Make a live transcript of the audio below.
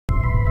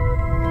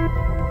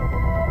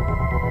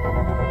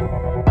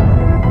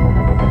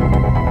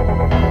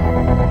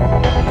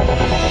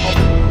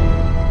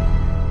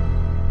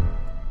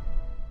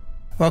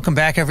Welcome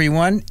back,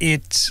 everyone.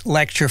 It's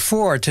lecture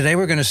 4. Today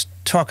we're going to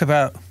talk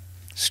about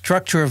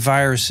structure of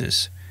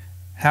viruses,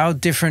 how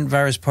different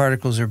virus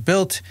particles are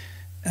built,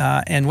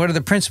 and what are the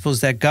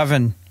principles that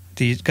govern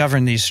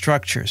these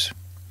structures.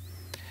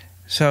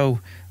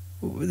 So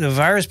the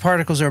virus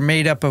particles are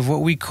made up of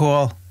what we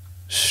call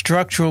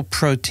structural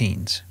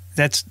proteins.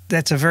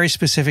 That's a very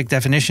specific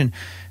definition.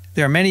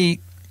 There are many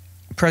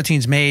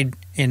proteins made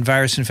in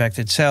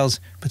virus-infected cells,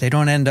 but they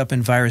don't end up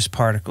in virus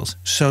particles.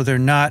 So they're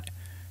not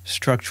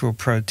structural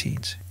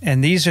proteins.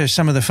 And these are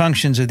some of the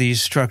functions of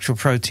these structural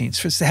proteins.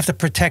 First, they have to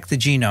protect the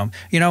genome.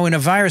 You know, in a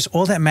virus,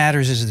 all that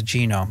matters is the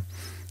genome.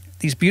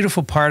 These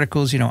beautiful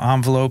particles,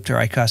 enveloped or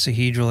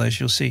icosahedral, as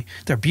you'll see,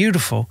 they're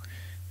beautiful,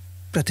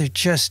 but they're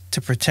just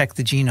to protect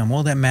the genome.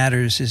 All that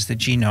matters is the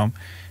genome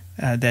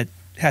that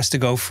has to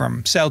go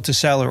from cell to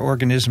cell or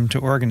organism to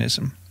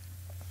organism.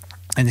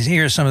 And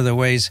here are some of the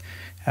ways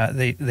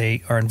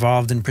they are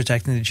involved in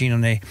protecting the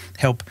genome. They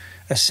help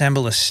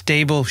assemble a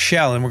stable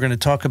shell, and we're going to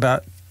talk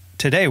about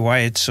today why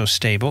it's so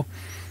stable.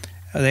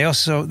 They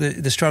also,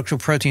 the structural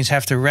proteins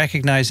have to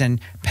recognize and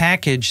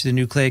package the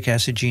nucleic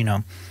acid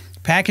genome.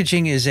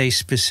 Packaging is a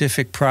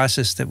specific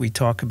process that we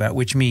talk about,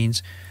 which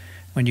means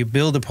when you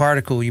build a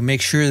particle, you make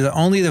sure that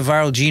only the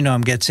viral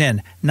genome gets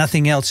in,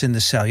 nothing else in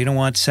the cell. You don't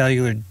want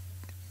cellular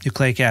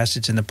nucleic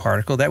acids in the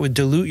particle. That would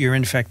dilute your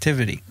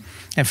infectivity.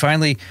 And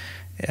finally,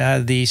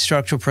 the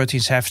structural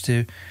proteins have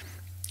to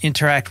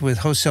interact with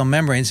host cell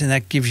membranes, and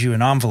that gives you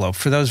an envelope.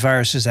 For those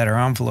viruses that are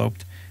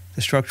enveloped,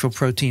 the structural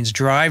proteins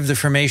drive the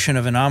formation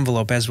of an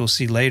envelope, as we'll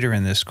see later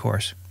in this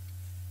course.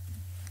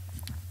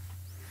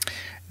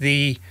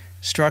 The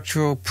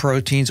structural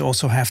proteins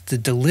also have to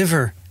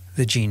deliver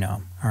the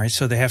genome. All right,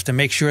 so they have to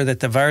make sure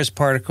that the virus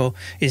particle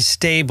is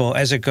stable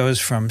as it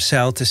goes from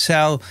cell to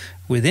cell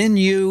within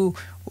you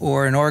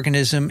or an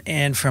organism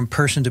and from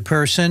person to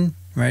person,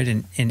 right,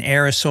 in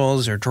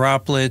aerosols or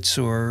droplets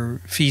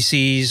or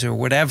feces or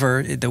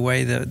whatever, the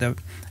way the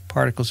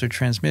particles are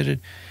transmitted.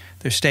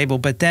 They're stable,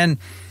 but then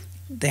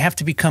they have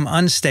to become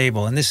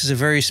unstable, and this is a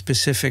very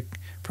specific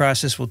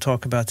process we'll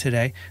talk about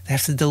today. They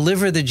have to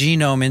deliver the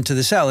genome into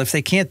the cell. If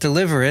they can't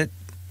deliver it,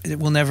 it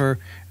will never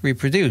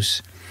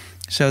reproduce.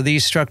 So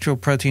these structural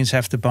proteins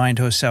have to bind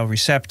host cell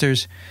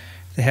receptors.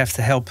 They have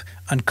to help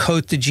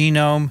uncoat the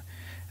genome,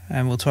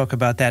 and we'll talk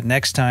about that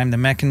next time, the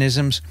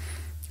mechanisms.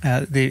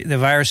 The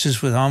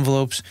viruses with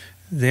envelopes,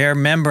 their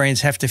membranes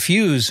have to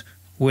fuse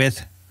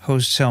with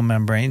host cell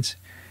membranes.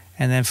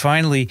 And then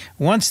finally,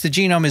 once the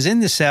genome is in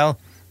the cell,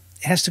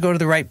 it has to go to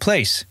the right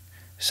place.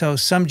 So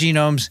some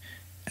genomes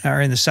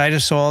are in the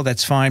cytosol,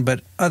 that's fine,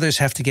 but others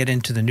have to get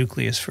into the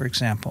nucleus, for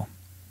example.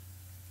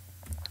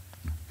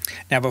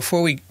 Now,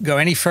 before we go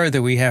any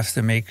further, we have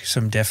to make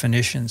some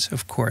definitions,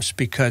 of course,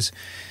 because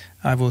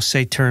I will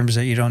say terms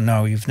that you don't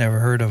know, you've never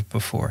heard of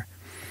before.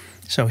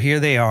 So here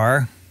they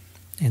are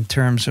in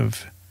terms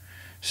of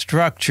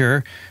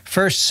structure.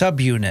 First,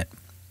 subunit.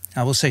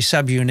 I will say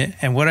subunit,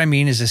 and what I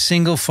mean is a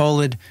single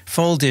folded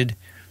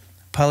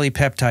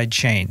polypeptide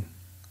chain.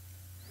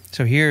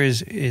 So here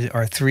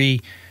are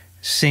 3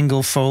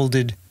 single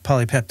folded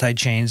polypeptide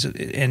chains,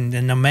 and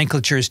the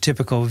nomenclature is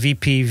typical.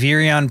 VP,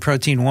 virion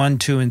protein 1,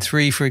 2, and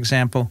 3, for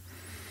example.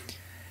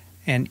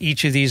 And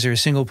each of these are a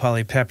single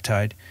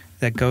polypeptide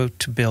that go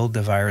to build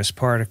the virus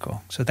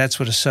particle. So that's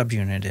what a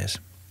subunit is.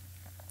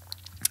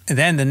 And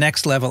then the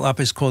next level up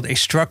is called a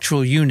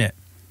structural unit,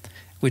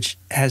 which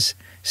has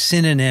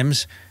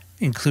synonyms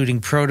including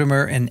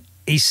protomer and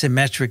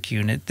asymmetric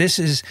unit. This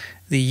is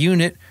the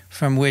unit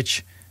from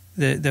which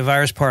the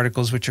virus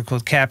particles, which are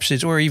called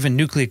capsids or even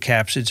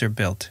nucleocapsids, are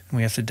built.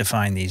 We have to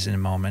define these in a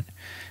moment.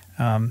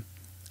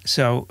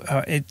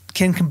 It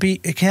can be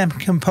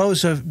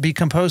composed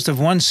of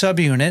one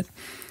subunit.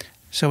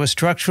 So a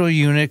structural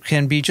unit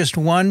can be just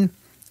one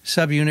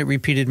subunit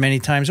repeated many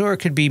times, or it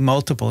could be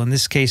multiple. In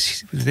this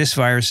case, this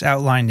virus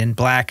outlined in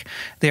black,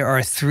 there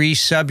are 3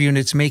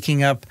 subunits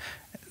making up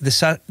the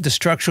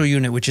structural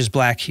unit, which is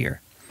black here.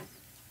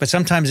 But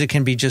sometimes it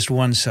can be just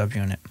one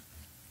subunit.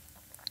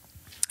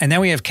 And then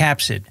we have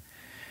capsid,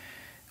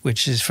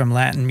 which is from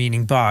Latin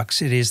meaning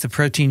box. It is the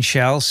protein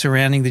shell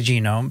surrounding the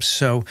genome.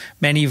 So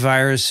many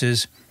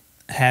viruses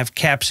have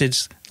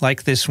capsids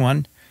like this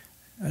one.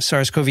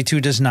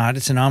 SARS-CoV-2 does not.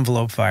 It's an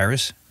envelope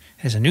virus.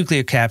 It has a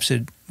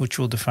nucleocapsid, which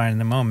we'll define in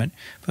a moment.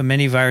 But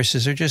many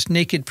viruses are just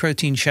naked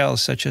protein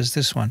shells, such as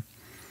this one.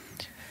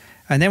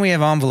 And then we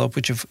have envelope,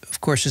 which of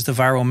course is the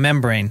viral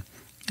membrane.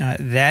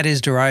 That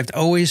is derived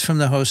always from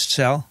the host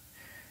cell,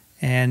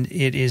 and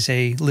it is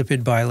a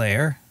lipid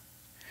bilayer.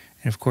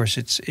 And of course,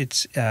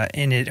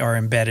 in it are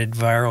embedded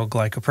viral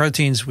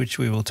glycoproteins, which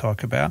we will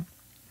talk about.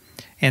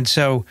 And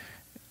so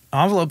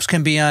envelopes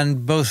can be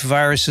on both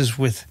viruses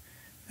with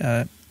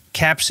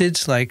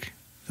capsids, like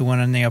the one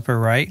on the upper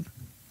right,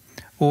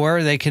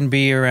 or they can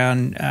be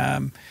around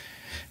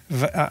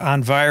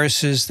on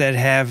viruses that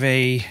have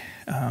a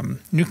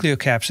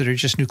nucleocapsid or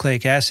just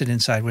nucleic acid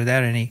inside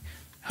without any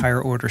higher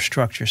order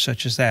structure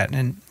such as that.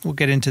 And we'll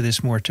get into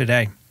this more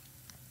today.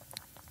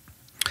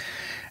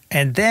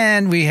 And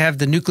then we have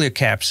the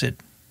nucleocapsid,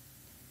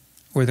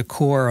 or the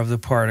core of the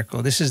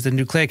particle. This is the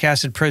nucleic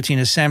acid protein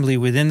assembly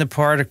within the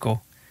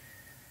particle.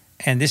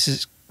 And this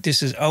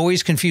is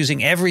always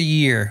confusing. Every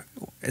year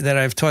that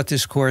I've taught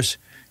this course,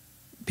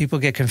 people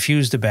get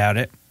confused about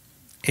it.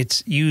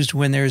 It's used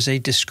when there's a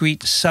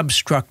discrete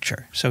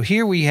substructure. So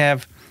here we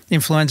have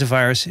influenza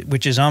virus,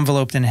 which is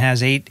enveloped and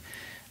has 8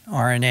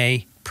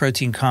 RNA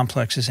protein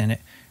complexes in it.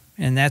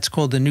 And that's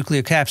called the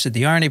nucleocapsid.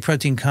 The RNA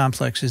protein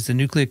complex is the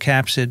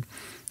nucleocapsid.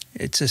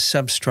 It's a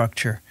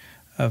substructure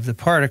of the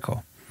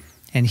particle.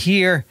 And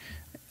here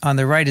on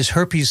the right is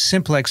herpes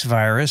simplex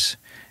virus.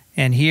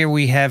 And here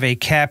we have a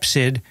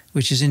capsid,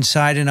 which is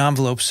inside an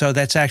envelope. So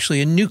that's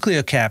actually a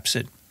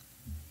nucleocapsid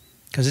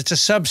because it's a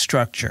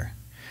substructure.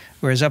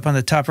 Whereas up on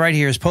the top right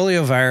here is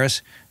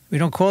poliovirus. We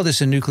don't call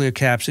this a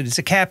nucleocapsid. It's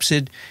a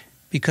capsid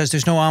because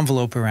there's no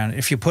envelope around it.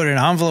 If you put an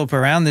envelope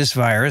around this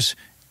virus,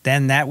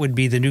 then that would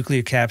be the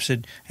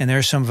nucleocapsid. And there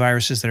are some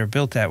viruses that are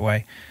built that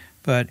way.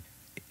 But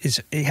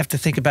you have to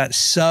think about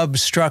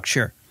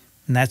substructure,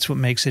 and that's what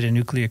makes it a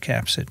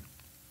nucleocapsid.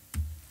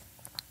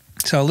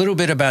 So a little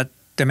bit about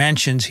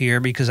dimensions here,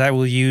 because I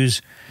will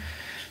use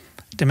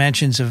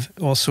dimensions of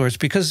all sorts,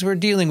 because we're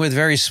dealing with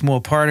very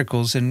small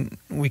particles, and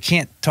we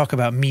can't talk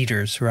about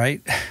meters,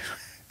 right?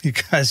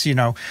 Because, 10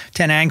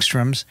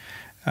 angstroms,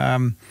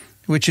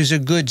 which is a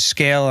good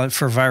scale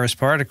for virus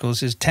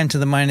particles, is 10 to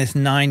the minus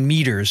 9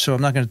 meters. So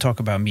I'm not going to talk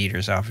about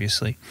meters,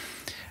 obviously.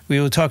 We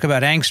will talk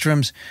about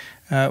angstroms,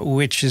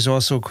 which is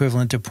also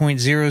equivalent to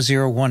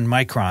 0.001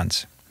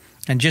 microns.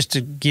 And just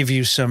to give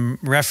you some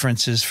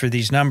references for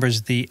these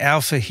numbers, the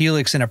alpha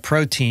helix in a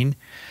protein,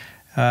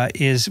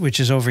 which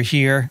is over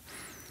here,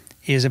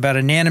 is about a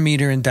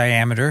nanometer in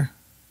diameter.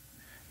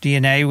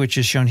 DNA, which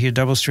is shown here,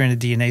 double-stranded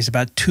DNA, is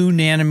about 2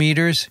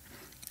 nanometers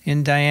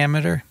in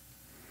diameter.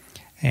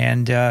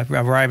 And a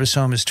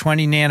ribosome is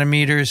 20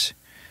 nanometers.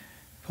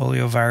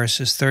 Poliovirus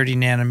is 30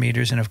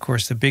 nanometers. And, of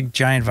course, the big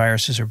giant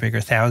viruses are bigger,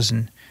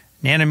 1,000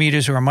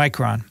 nanometers or a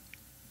micron.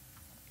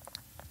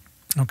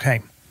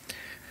 Okay,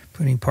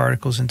 putting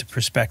particles into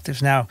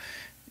perspective. Now,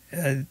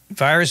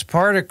 virus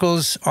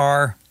particles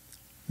are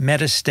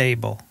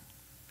metastable.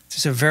 This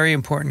is a very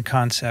important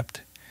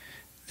concept.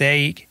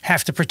 They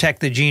have to protect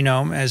the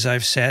genome, as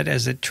I've said,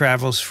 as it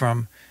travels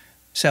from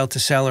cell to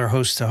cell or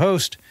host to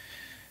host.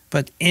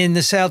 But in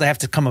the cell, they have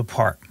to come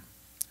apart.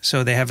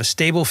 So they have a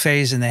stable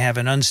phase and they have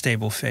an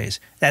unstable phase.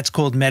 That's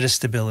called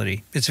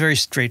metastability. It's very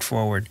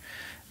straightforward.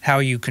 How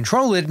you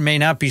control it may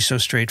not be so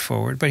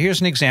straightforward. But here's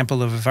an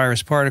example of a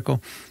virus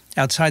particle.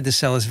 Outside the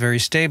cell is very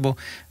stable,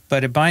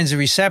 but it binds a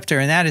receptor,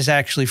 and that is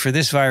actually for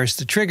this virus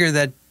the trigger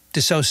that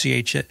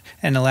dissociates it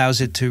and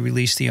allows it to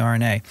release the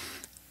RNA.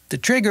 The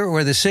trigger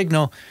or the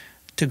signal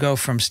to go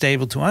from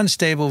stable to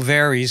unstable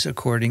varies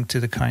according to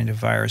the kind of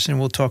virus, and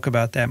we'll talk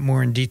about that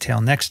more in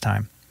detail next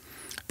time.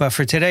 But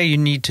for today, you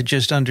need to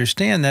just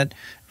understand that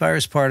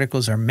virus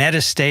particles are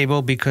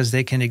metastable because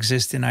they can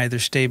exist in either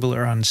stable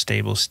or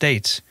unstable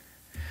states.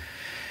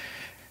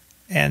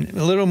 And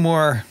a little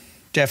more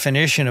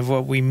definition of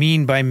what we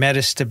mean by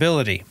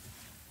metastability.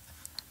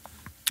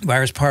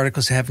 Virus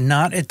particles have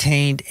not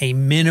attained a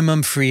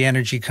minimum free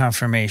energy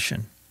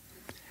conformation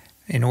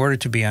in order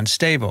to be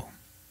unstable.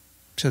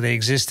 So they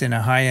exist in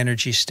a high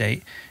energy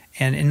state.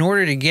 And in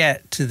order to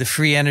get to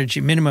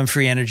the minimum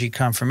free energy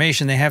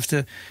conformation, they have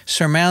to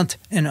surmount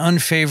an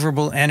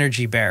unfavorable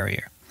energy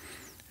barrier.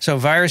 So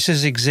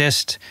viruses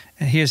exist,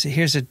 and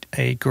here's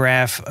a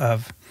graph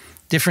of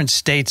different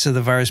states of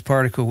the virus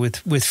particle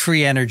with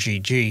free energy,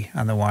 G,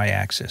 on the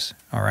y-axis,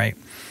 all right?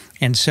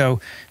 And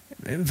so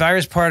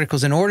virus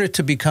particles, in order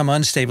to become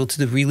unstable,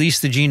 to release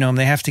the genome,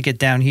 they have to get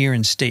down here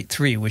in state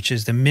 3, which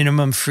is the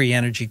minimum free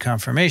energy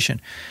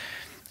conformation.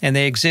 And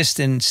they exist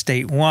in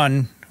state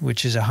 1,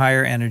 which is a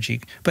higher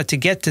energy. But to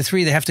get to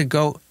 3, they have to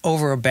go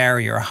over a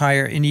barrier,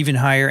 an even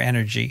higher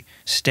energy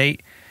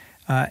state.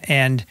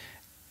 And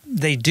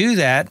they do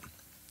that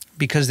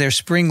because they're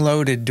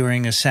spring-loaded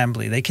during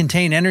assembly. They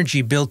contain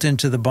energy built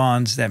into the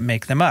bonds that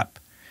make them up.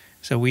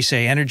 So we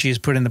say energy is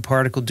put in the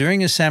particle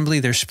during assembly,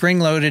 they're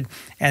spring-loaded,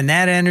 and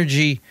that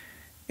energy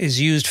is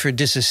used for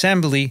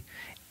disassembly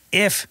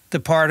if the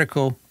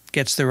particle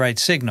gets the right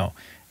signal.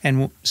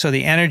 And so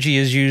the energy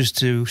is used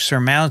to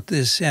surmount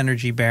this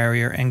energy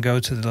barrier and go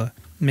to the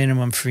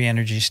minimum free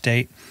energy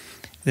state.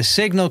 The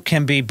signal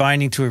can be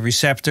binding to a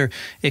receptor,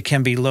 it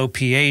can be low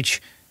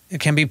pH,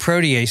 it can be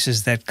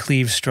proteases that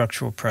cleave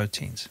structural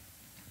proteins.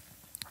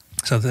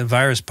 So the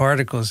virus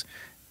particles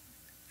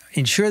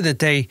ensure that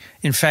they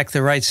infect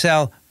the right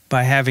cell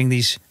by having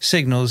these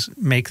signals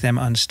make them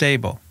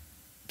unstable.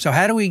 So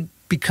how do we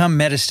become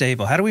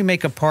metastable? How do we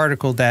make a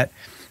particle that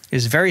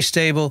is very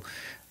stable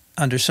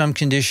under some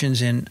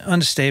conditions and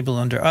unstable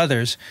under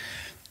others?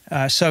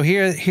 So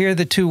here are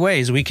the two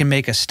ways. We can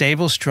make a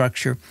stable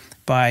structure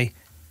by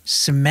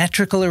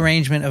symmetrical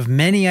arrangement of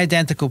many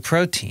identical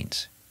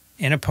proteins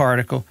in a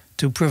particle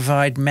to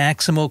provide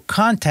maximal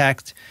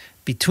contact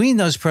between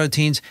those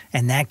proteins,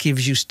 and that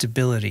gives you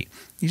stability.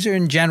 These are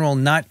in general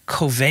not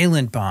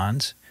covalent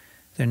bonds.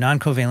 They're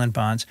non-covalent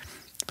bonds,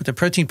 but the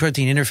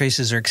protein-protein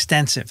interfaces are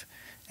extensive.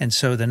 And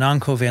so the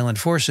non-covalent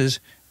forces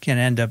can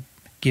end up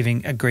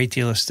giving a great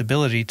deal of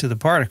stability to the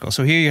particle.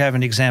 So here you have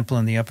an example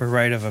in the upper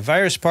right of a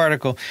virus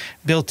particle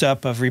built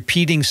up of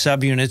repeating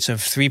subunits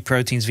of 3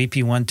 proteins,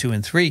 VP1, 2,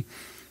 and 3.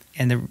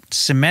 And the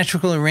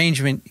symmetrical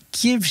arrangement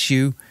gives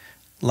you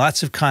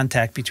lots of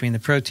contact between the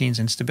proteins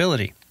and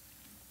stability.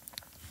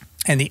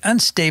 And the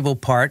unstable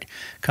part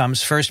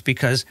comes first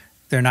because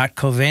they're not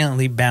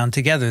covalently bound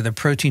together. The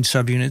protein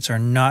subunits are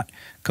not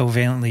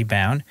covalently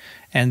bound,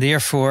 and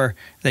therefore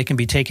they can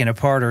be taken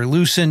apart or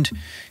loosened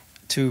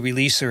to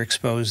release or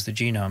expose the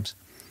genomes.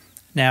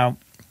 Now,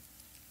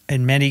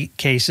 in many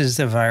cases,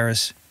 the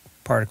virus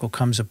particle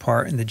comes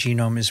apart and the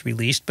genome is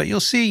released, but you'll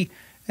see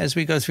as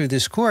we go through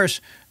this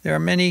course, there are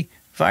many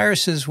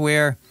viruses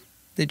where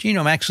the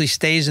genome actually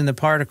stays in the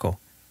particle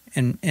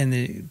and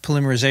the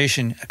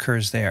polymerization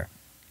occurs there.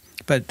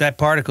 But that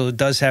particle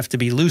does have to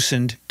be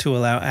loosened to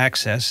allow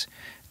access,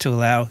 to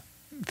allow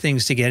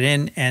things to get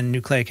in and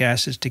nucleic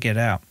acids to get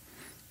out.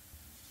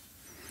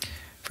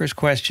 First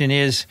question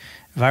is,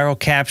 viral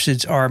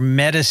capsids are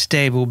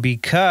metastable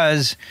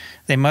because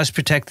they must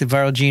protect the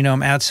viral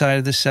genome outside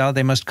of the cell.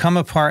 They must come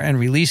apart and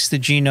release the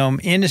genome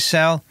in a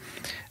cell.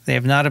 They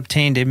have not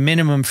obtained a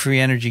minimum free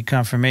energy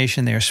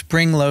conformation. They are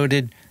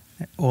spring-loaded,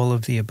 all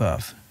of the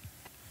above.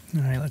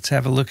 All right, let's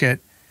have a look at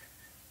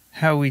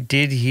how we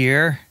did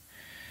here.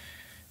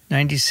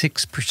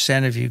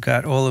 96% of you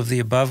got all of the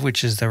above,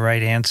 which is the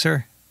right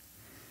answer.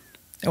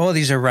 All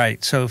these are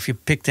right. So if you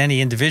picked any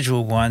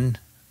individual one,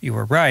 you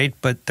were right,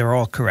 but they're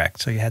all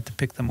correct. So you had to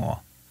pick them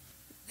all.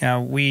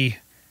 Now, we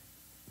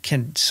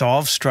can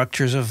solve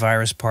structures of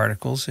virus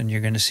particles, and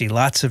you're going to see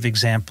lots of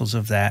examples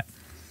of that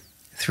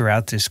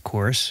throughout this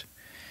course.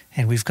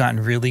 And we've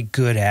gotten really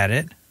good at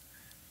it.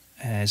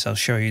 As I'll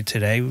show you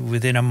today,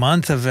 within a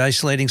month of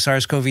isolating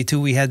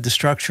SARS-CoV-2, we had the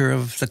structure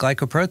of the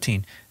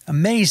glycoprotein.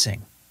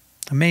 Amazing.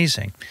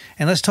 Amazing.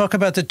 And let's talk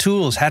about the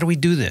tools. How do we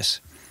do this?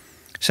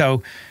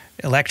 So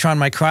electron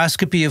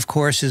microscopy, of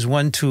course, is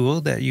one tool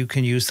that you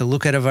can use to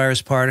look at a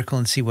virus particle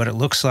and see what it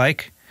looks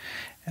like.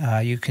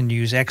 You can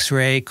use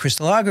X-ray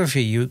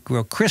crystallography. You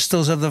grow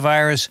crystals of the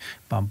virus,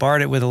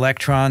 bombard it with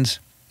electrons,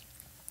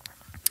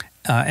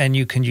 and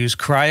you can use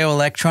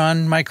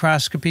cryo-electron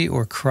microscopy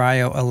or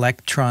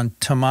cryo-electron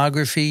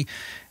tomography.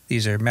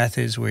 These are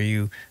methods where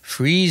you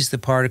freeze the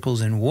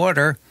particles in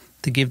water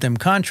to give them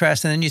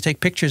contrast, and then you take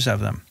pictures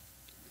of them.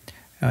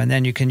 And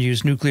then you can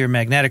use nuclear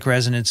magnetic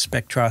resonance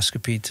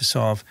spectroscopy to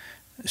solve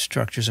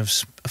structures of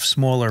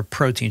smaller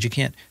proteins. You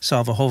can't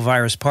solve a whole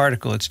virus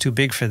particle. It's too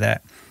big for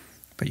that.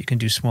 But you can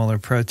do smaller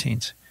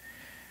proteins.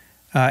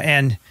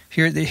 And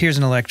here's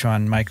an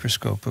electron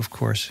microscope, of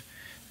course.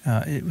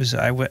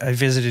 I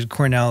visited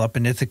Cornell up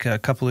in Ithaca a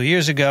couple of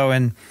years ago,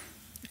 and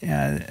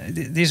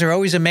these are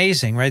always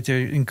amazing, right?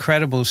 They're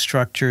incredible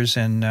structures,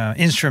 and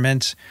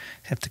instruments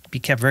have to be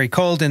kept very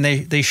cold, and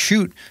they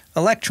shoot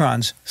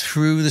electrons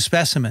through the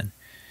specimen.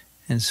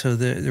 And so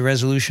the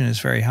resolution is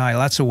very high.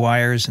 Lots of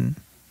wires and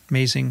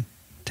amazing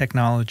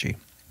technology.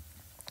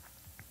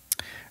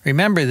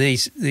 Remember,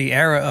 the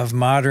era of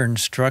modern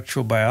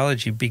structural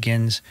biology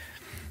begins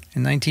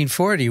in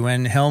 1940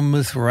 when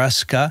Helmuth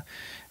Ruska,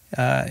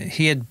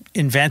 he had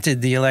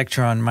invented the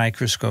electron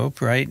microscope,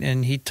 right?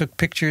 And he took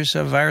pictures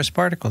of virus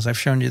particles. I've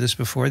shown you this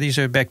before. These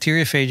are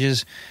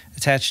bacteriophages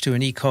attached to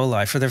an E.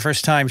 coli, for the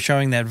first time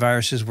showing that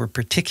viruses were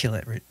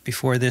particulate.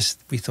 Before this,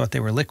 we thought they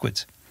were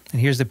liquids.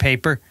 And here's the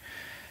paper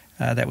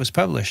that was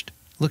published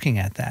looking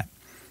at that.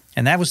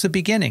 And that was the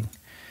beginning.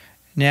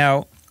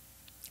 Now,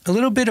 a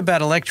little bit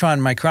about electron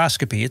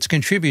microscopy. It's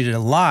contributed a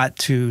lot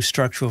to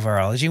structural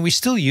virology, and we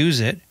still use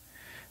it.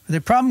 But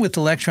the problem with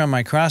electron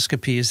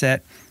microscopy is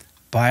that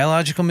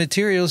biological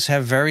materials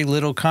have very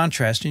little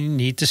contrast, and you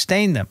need to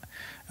stain them.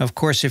 Of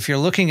course, if you're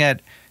looking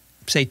at,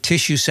 say,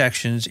 tissue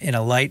sections in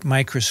a light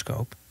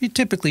microscope, you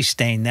typically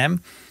stain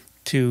them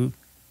to,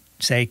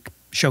 say,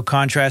 show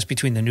contrast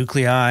between the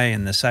nuclei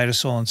and the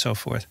cytosol and so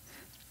forth.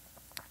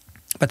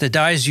 But the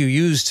dyes you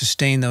use to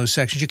stain those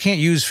sections, you can't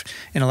use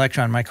in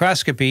electron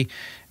microscopy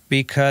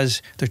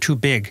because they're too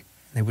big.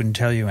 They wouldn't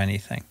tell you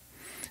anything.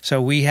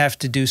 So we have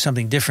to do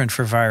something different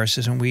for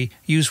viruses, and we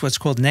use what's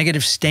called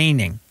negative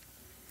staining.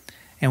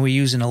 And we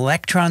use an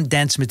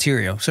electron-dense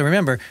material. So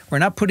remember, we're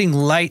not putting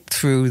light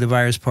through the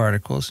virus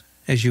particles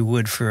as you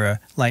would for a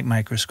light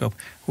microscope.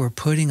 We're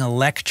putting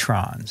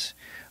electrons,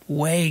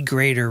 way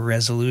greater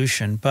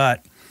resolution,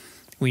 but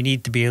we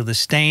need to be able to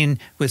stain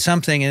with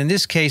something. And in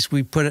this case,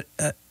 we put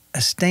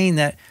a stain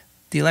that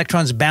the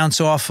electrons bounce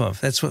off of.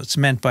 That's what's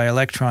meant by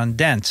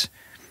electron-dense.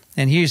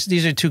 And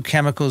these are two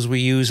chemicals we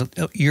use,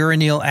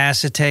 uranyl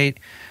acetate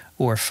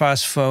or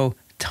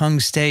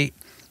phosphotungstate.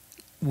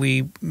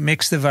 We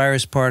mix the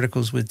virus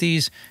particles with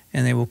these,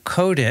 and they will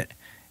coat it,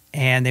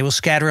 and they will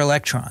scatter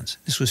electrons.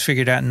 This was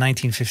figured out in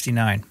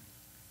 1959.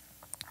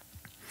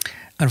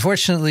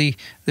 Unfortunately,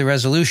 the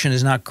resolution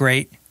is not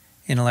great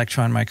in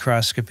electron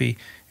microscopy.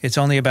 It's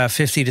only about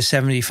 50 to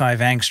 75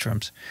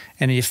 angstroms.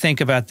 And if you think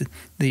about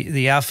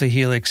the alpha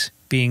helix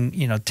being,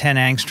 10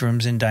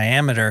 angstroms in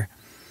diameter,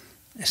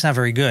 it's not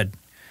very good.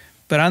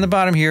 But on the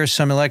bottom here are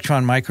some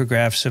electron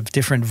micrographs of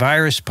different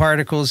virus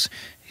particles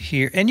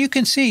here. And you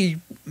can see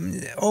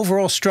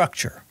overall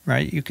structure,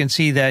 right? You can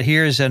see that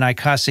here's an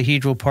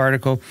icosahedral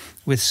particle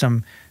with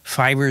some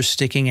fibers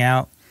sticking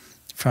out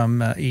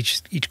from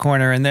each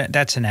corner, and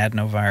that's an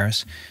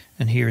adenovirus.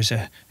 And here's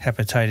a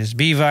hepatitis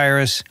B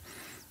virus,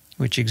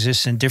 which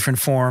exists in different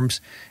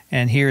forms.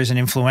 And here's an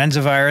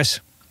influenza virus,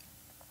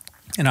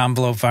 an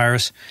envelope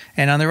virus.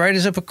 And on the right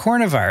is a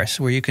picornavirus,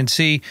 where you can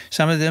see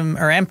some of them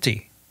are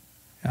empty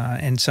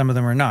and some of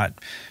them are not.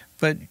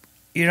 But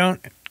you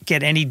don't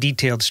get any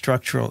detailed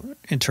structural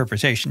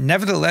interpretation.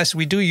 Nevertheless,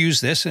 we do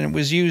use this, and it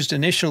was used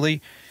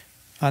initially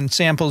on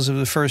samples of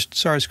the first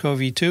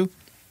SARS-CoV-2,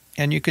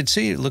 and you could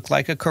see it looked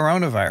like a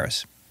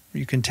coronavirus.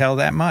 You can tell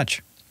that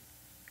much.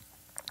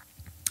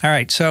 All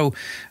right, so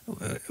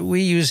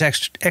we use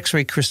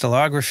X-ray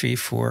crystallography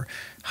for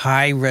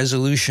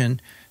high-resolution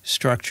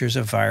structures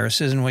of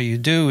viruses, and what you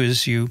do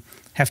is you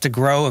have to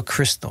grow a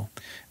crystal,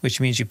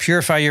 which means you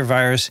purify your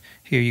virus.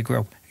 Here you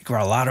grow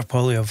a lot of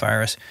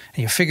poliovirus,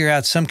 and you figure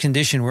out some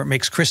condition where it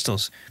makes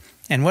crystals.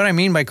 And what I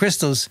mean by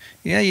crystals,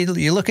 yeah,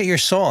 you look at your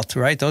salt,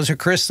 right? Those are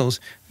crystals.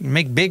 You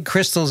make big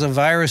crystals of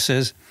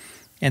viruses,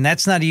 and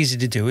that's not easy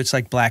to do. It's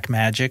like black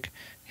magic,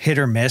 hit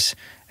or miss.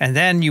 And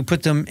then you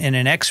put them in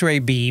an X-ray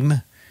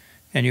beam,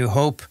 and you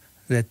hope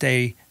that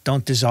they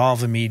don't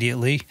dissolve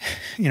immediately,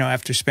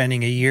 after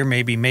spending a year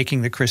maybe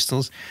making the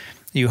crystals.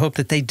 You hope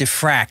that they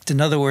diffract.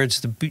 In other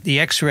words, the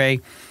X-ray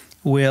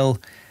will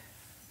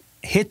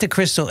hit the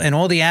crystal, and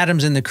all the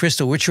atoms in the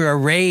crystal, which are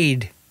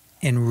arrayed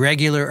in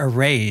regular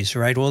arrays,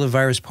 right? All the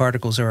virus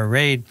particles are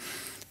arrayed.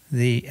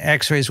 The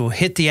X-rays will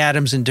hit the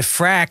atoms and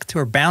diffract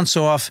or bounce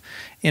off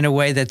in a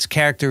way that's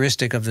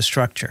characteristic of the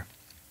structure.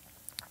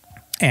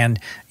 And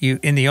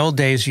in the old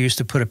days, you used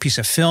to put a piece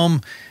of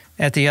film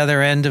at the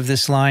other end of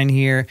this line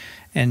here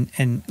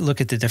and look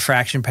at the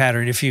diffraction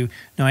pattern. If you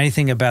know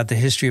anything about the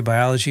history of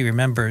biology,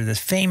 remember the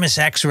famous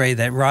X-ray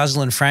that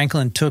Rosalind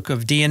Franklin took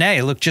of DNA.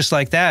 It looked just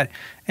like that.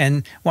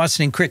 And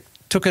Watson and Crick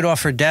took it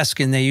off her desk,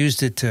 and they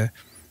used it to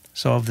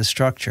solve the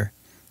structure.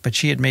 But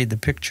she had made the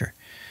picture.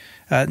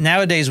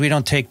 Nowadays, we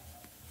don't take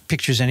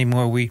pictures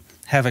anymore. We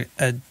have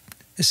a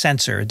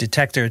sensor, a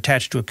detector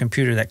attached to a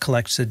computer that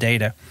collects the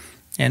data.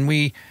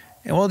 And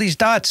all these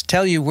dots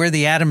tell you where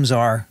the atoms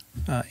are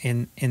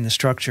in the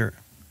structure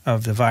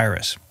of the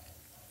virus.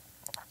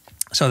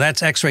 So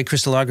that's X-ray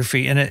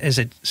crystallography, and as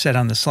it said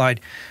on the slide,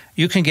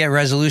 you can get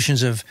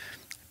resolutions of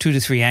 2 to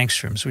 3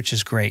 angstroms, which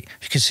is great.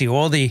 You can see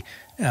all the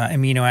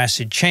amino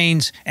acid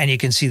chains, and you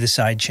can see the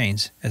side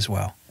chains as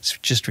well. It's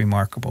just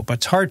remarkable, but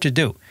it's hard to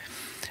do.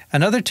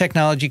 Another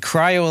technology,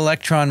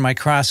 cryo-electron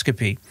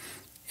microscopy.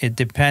 It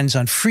depends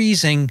on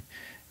freezing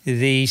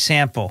the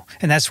sample,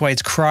 and that's why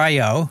it's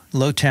cryo,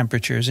 low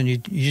temperatures, and you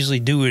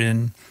usually do it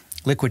in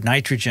liquid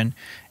nitrogen,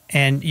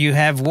 and you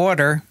have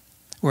water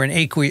or an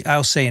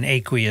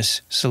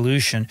aqueous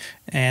solution,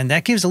 and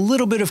that gives a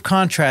little bit of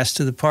contrast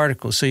to the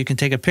particles, so you can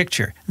take a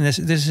picture. And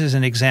this is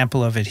an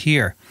example of it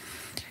here.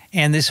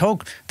 And this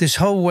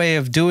whole way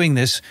of doing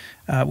this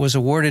was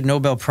awarded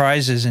Nobel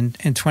Prizes in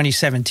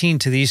 2017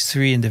 to these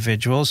 3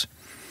 individuals,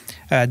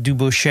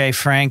 Dubochet,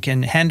 Frank,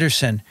 and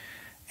Henderson.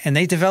 And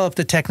they developed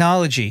the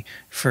technology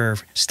for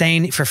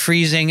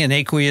freezing in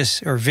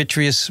aqueous or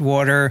vitreous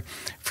water,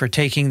 for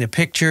taking the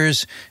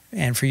pictures,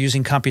 and for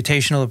using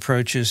computational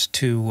approaches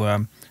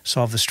to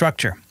solve the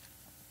structure.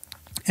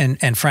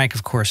 And Frank,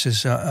 of course,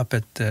 is up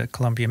at the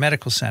Columbia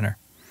Medical Center.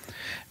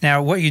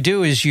 Now, what you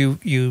do is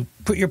you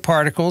put your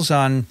particles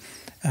on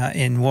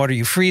in water,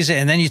 you freeze it,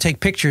 and then you take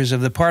pictures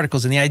of the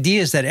particles. And the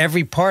idea is that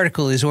every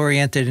particle is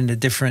oriented in a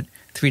different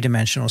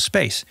 3-dimensional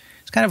space.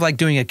 It's kind of like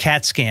doing a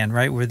CAT scan,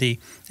 right, where the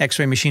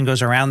X-ray machine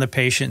goes around the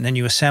patient, and then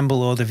you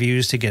assemble all the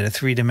views to get a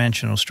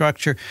 3-dimensional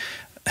structure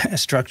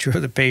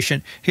of the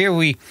patient. Here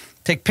we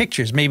take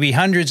pictures, maybe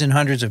hundreds and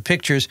hundreds of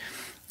pictures,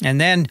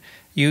 and then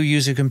you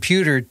use a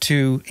computer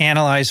to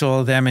analyze all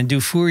of them and do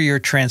Fourier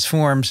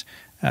transforms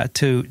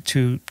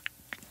to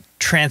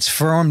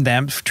transform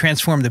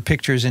the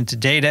pictures into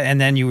data,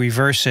 and then you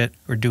reverse it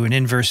or do an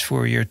inverse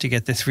Fourier to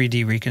get the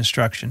 3D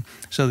reconstruction.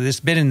 So this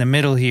bit in the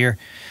middle here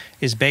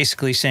is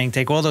basically saying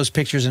take all those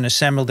pictures and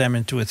assemble them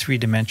into a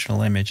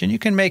 3-dimensional image. And you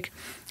can make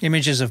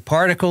images of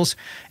particles,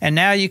 and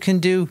now you can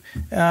do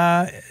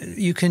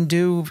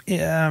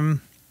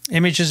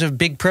images of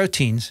big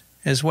proteins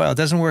as well. It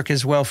doesn't work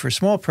as well for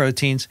small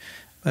proteins,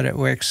 but it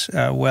works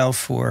well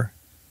for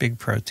big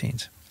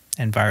proteins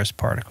and virus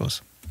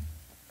particles.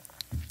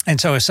 And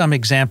so as some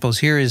examples,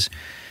 here is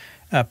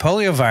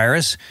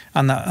poliovirus.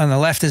 On the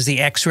left is the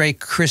X-ray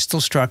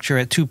crystal structure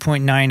at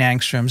 2.9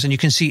 angstroms, and you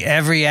can see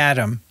every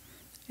atom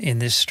in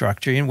this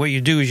structure. And what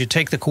you do is you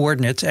take the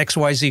coordinates, X,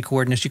 Y, Z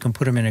coordinates, you can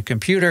put them in a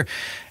computer,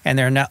 and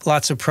there are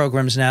lots of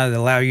programs now that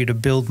allow you to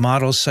build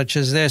models such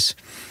as this.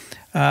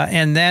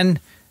 And then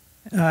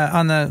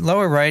on the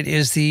lower right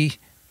is the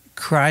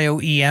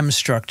cryo-EM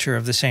structure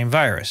of the same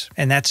virus,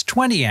 and that's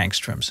 20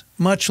 angstroms,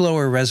 much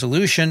lower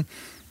resolution.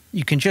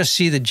 You can just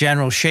see the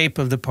general shape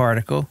of the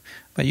particle,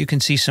 but you can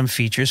see some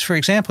features. For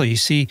example, you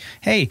see,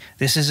 hey,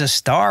 this is a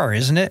star,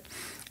 isn't it?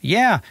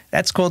 Yeah,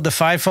 that's called the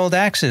 5-fold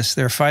axis.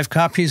 There are 5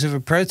 copies of a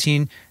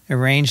protein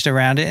arranged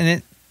around it,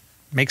 and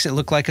makes it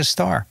look like a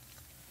star.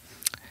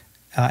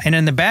 And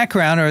in the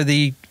background are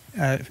the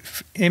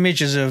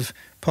images of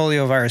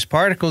poliovirus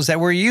particles that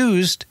were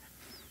used,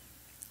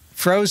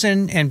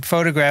 frozen and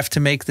photographed to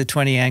make the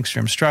 20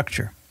 angstrom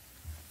structure.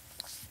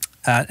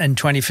 In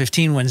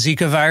 2015, when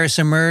Zika virus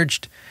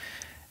emerged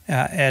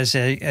as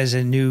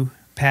a new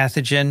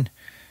pathogen,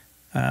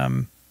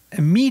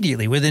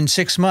 immediately, within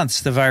 6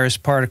 months, the virus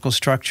particle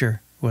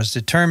structure was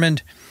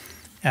determined,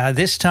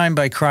 this time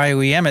by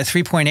cryo-EM at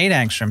 3.8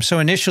 angstrom. So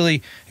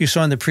initially, you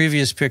saw in the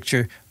previous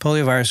picture,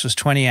 poliovirus was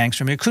 20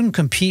 angstrom. It couldn't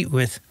compete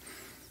with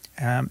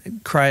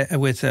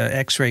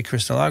X-ray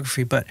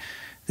crystallography, but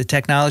the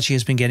technology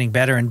has been getting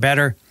better and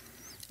better,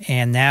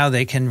 and now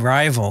they can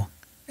rival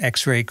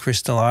X-ray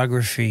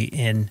crystallography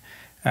in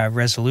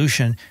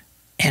resolution,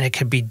 and it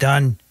could be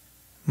done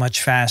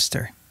much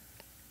faster.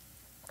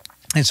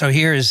 And so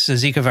here is the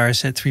Zika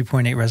virus at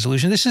 3.8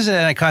 resolution. This is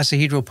an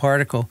icosahedral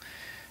particle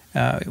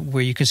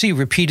where you can see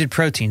repeated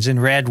proteins in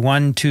red,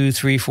 1, 2,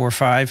 3, 4,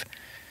 5,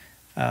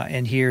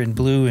 and here in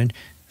blue, and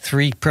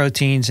 3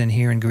 proteins, and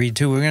here in green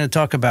 2. We're going to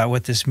talk about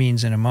what this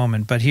means in a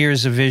moment. But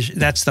here's a vision.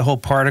 That's the whole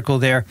particle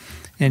there.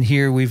 And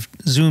here we've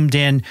zoomed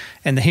in,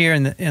 and here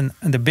in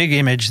the big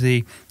image,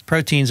 the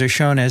proteins are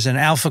shown as an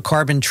alpha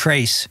carbon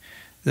trace.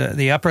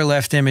 The upper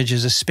left image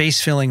is a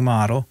space-filling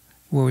model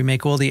where we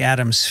make all the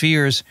atom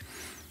spheres,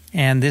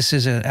 and this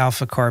is an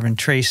alpha carbon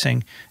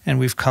tracing, and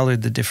we've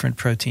colored the different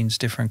proteins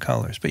different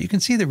colors. But you can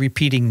see the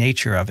repeating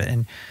nature of it,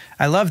 and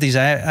I love these.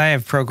 I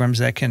have programs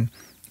that can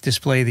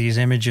display these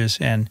images,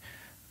 and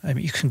I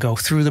mean, you can go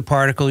through the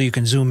particle, you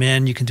can zoom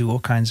in, you can do all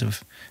kinds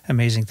of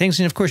amazing things,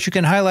 and of course you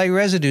can highlight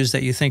residues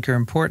that you think are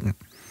important.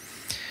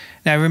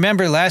 Now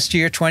remember, last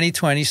year,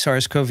 2020,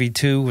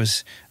 SARS-CoV-2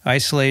 was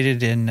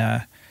isolated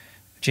in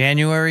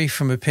January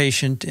from a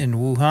patient in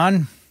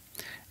Wuhan.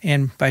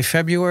 And by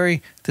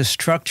February, the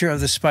structure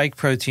of the spike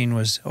protein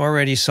was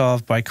already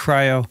solved by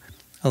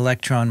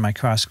cryo-electron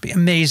microscopy.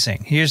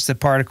 Amazing. Here's the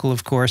particle,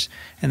 of course,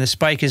 and the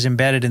spike is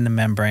embedded in the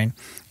membrane.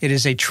 It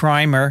is a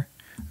trimer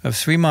of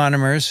 3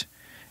 monomers,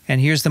 and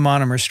here's the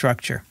monomer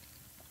structure.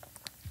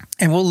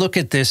 And we'll look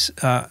at this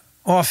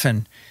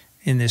often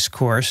in this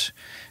course.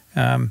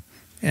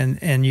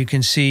 And you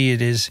can see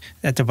it is,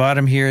 at the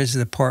bottom here is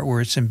the part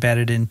where it's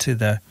embedded into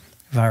the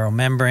viral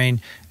membrane.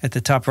 At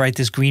the top right,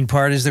 this green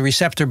part is the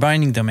receptor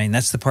binding domain.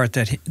 That's the part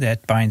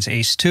that binds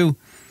ACE2.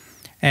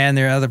 And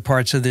there are other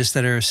parts of this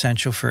that are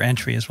essential for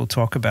entry, as we'll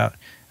talk about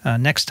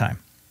next time.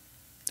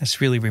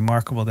 That's really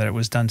remarkable that it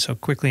was done so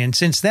quickly. And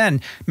since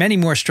then, many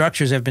more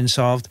structures have been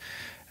solved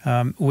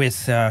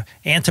with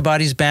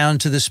antibodies bound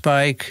to the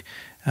spike,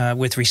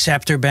 with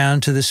receptor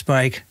bound to the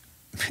spike.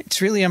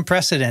 It's really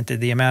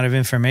unprecedented, the amount of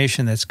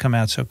information that's come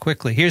out so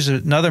quickly. Here's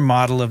another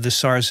model of the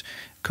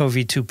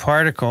SARS-CoV-2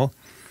 particle.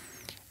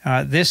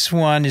 This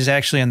one is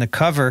actually on the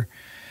cover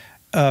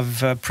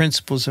of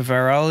Principles of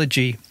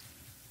Virology.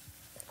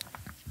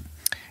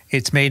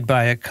 It's made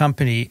by a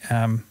company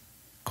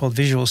called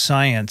Visual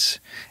Science,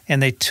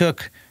 and they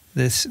took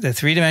the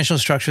 3-dimensional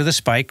structure of the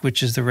spike,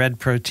 which is the red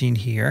protein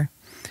here,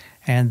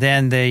 and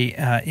then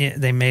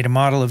they made a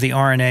model of the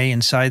RNA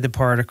inside the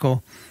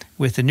particle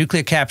with the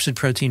nucleocapsid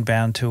protein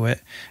bound to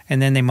it,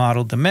 and then they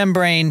modeled the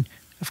membrane,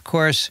 of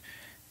course,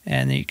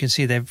 and you can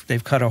see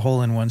they've cut a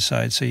hole in one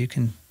side, so you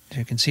can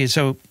see it.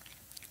 So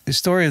the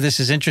story of this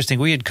is interesting.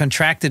 We had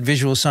contracted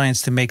Visual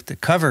Science to make the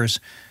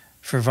covers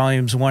for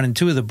volumes 1 and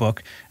 2 of the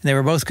book, and they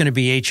were both going to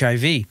be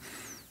HIV.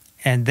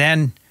 And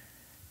then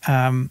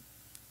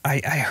I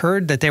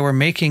heard that they were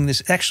making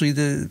this. Actually,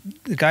 the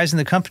guys in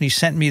the company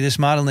sent me this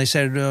model, and they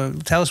said,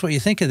 tell us what you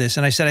think of this.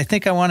 And I said, I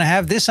think I want to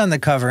have this on the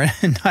cover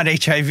and not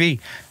HIV.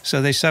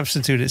 So they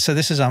substituted. So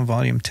this is on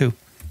volume 2.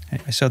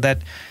 Anyway, so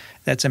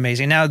that's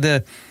amazing. Now,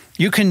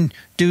 you can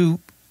do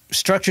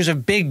structures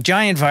of big,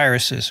 giant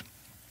viruses.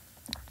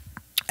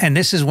 And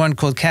this is one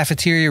called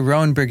Cafeteria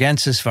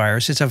Roenbergensis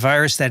virus. It's a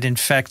virus that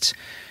infects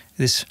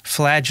this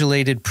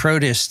flagellated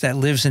protist that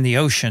lives in the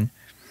ocean.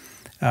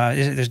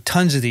 There's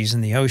tons of these in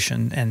the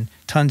ocean and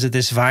tons of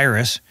this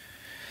virus.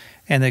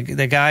 And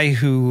the guy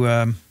who,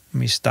 let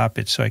me stop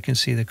it so I can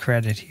see the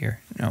credit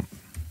here. No,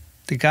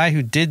 the guy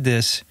who did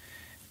this,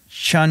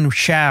 Chun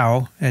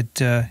Shao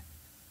at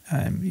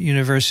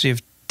University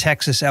of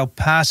Texas, El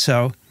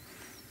Paso,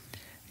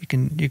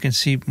 you can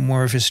see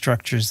more of his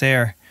structures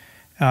there.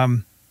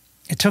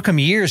 It took him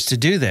years to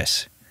do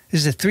this.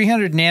 This is a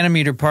 300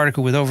 nanometer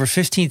particle with over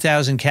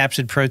 15,000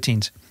 capsid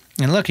proteins.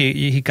 And look,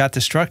 he got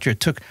the structure. It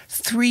took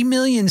 3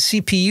 million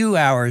CPU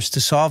hours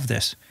to solve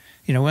this.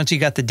 You know, once he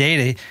got the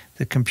data,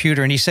 the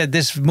computer, and he said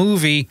this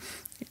movie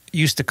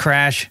used to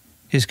crash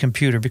his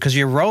computer because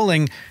you're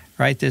rolling,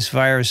 right, this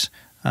virus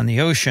on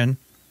the ocean,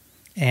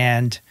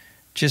 and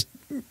just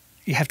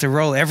you have to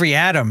roll every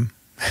atom.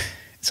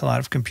 It's a lot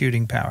of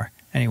computing power.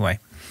 Anyway,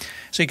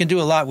 so you can do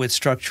a lot with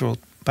structural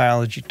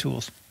biology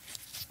tools.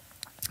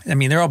 I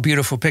mean, they're all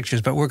beautiful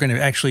pictures, but we're going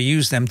to actually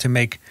use them to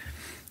make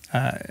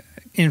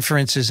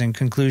inferences and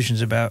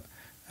conclusions about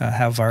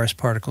how virus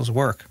particles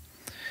work.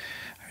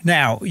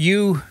 Now,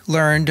 you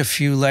learned a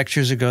few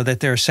lectures ago that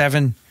there are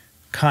 7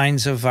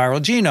 kinds of viral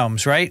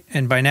genomes, right?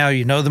 And by now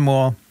you know them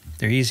all.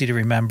 They're easy to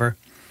remember.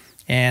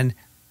 And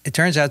it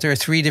turns out there are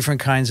 3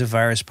 different kinds of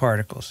virus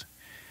particles.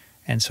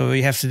 And so all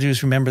you have to do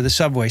is remember the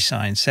subway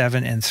signs,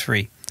 7 and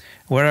 3.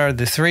 What are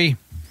the 3?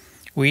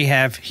 We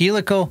have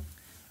helical,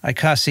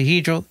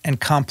 icosahedral, and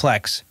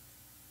complex.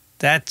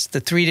 That's the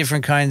 3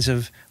 different kinds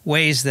of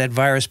ways that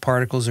virus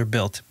particles are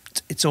built.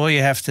 It's all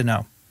you have to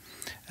know.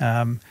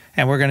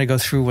 And we're going to go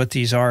through what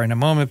these are in a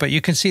moment, but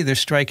you can see they're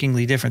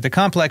strikingly different. The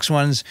complex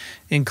ones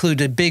include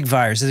the big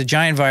viruses, the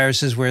giant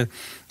viruses, where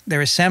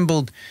they're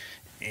assembled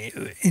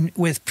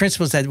with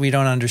principles that we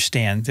don't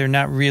understand. They're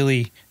not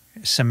really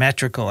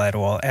symmetrical at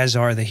all, as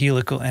are the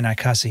helical and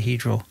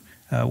icosahedral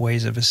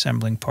ways of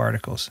assembling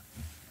particles.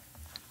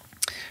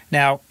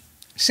 Now,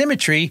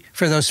 symmetry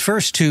for those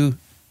first 2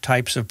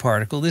 types of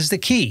particle is the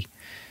key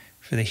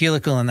for the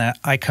helical and the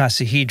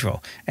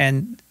icosahedral.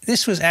 And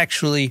this was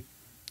actually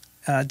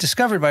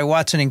discovered by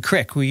Watson and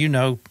Crick, who you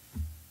know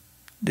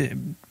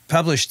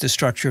published the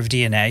structure of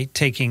DNA,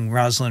 taking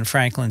Rosalind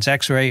Franklin's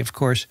X-ray, of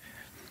course,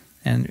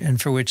 and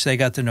for which they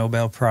got the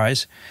Nobel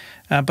Prize.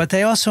 But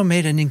they also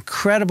made an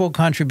incredible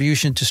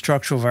contribution to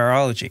structural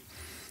virology.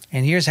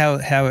 And here's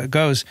how it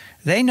goes.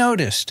 They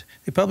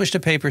published a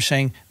paper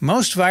saying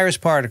most virus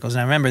particles,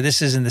 now remember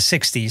this is in the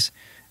 60s,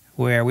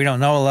 where we don't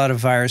know a lot of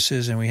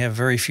viruses and we have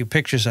very few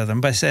pictures of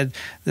them, but said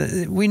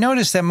we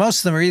noticed that most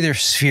of them are either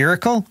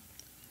spherical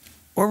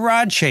or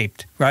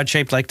rod-shaped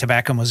like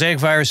tobacco mosaic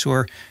virus,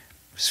 or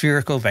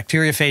spherical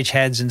bacteriophage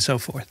heads and so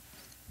forth.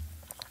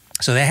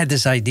 So they had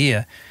this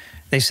idea.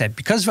 They said,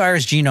 because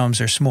virus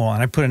genomes are small,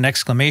 and I put an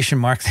exclamation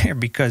mark there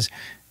because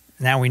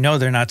now we know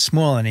they're not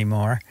small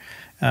anymore,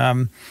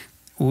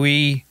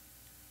 we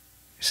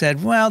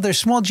said, well, they're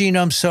small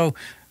genomes, so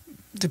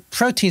the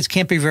proteins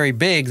can't be very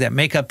big that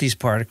make up these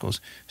particles.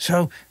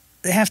 So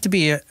they have to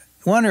be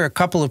one or a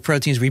couple of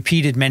proteins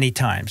repeated many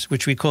times,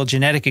 which we call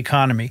genetic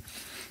economy.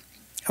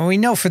 And we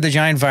know for the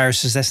giant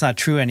viruses that's not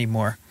true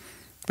anymore.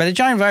 But the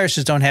giant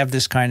viruses don't have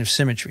this kind of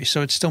symmetry,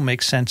 so it still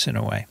makes sense in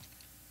a way.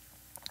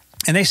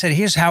 And they said,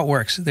 here's how it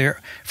works.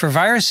 For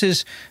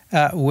viruses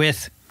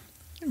with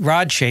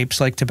rod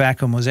shapes, like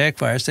tobacco mosaic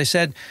virus, they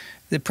said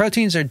the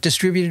proteins are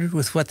distributed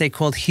with what they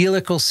called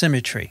helical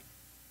symmetry.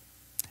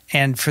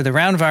 And for the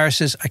round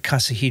viruses,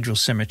 icosahedral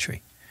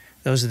symmetry.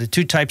 Those are the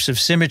 2 types of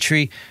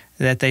symmetry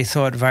that they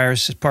thought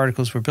virus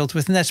particles were built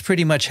with, and that's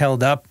pretty much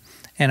held up,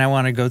 and I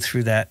want to go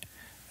through that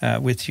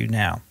with you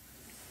now.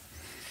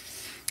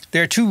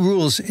 There are 2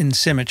 rules in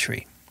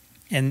symmetry.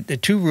 And the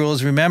 2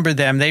 rules, remember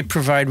them, they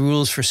provide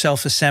rules for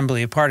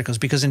self-assembly of particles,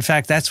 because in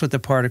fact that's what the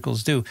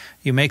particles do.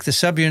 You make the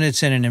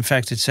subunits in an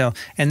infected cell,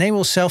 and they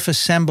will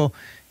self-assemble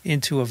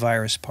into a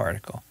virus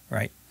particle,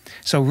 right?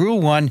 So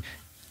rule 1,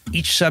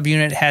 each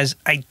subunit has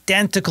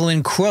identical,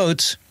 in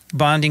quotes,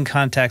 bonding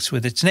contacts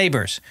with its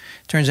neighbors.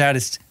 Turns out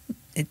it's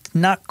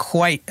not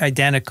quite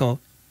identical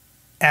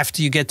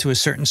after you get to a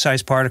certain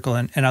size particle,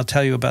 and I'll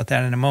tell you about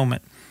that in a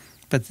moment.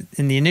 But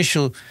in the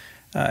initial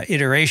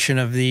iteration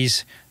of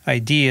these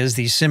ideas,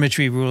 these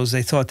symmetry rules,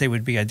 they thought they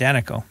would be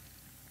identical.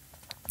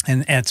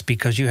 And that's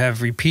because you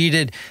have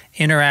repeated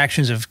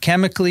interactions of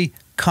chemically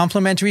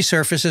complementary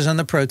surfaces on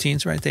the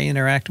proteins, right? They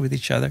interact with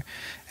each other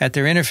at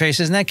their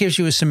interfaces, and that gives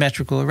you a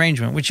symmetrical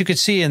arrangement, which you could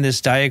see in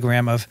this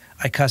diagram of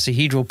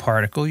icosahedral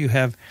particle. You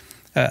have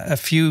a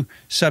few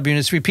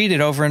subunits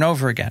repeated over and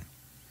over again.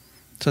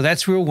 So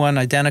that's rule 1,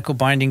 identical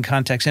binding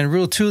contacts. And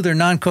rule 2, they're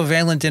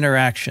non-covalent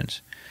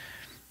interactions.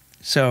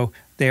 So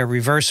they are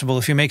reversible.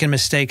 If you make a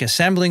mistake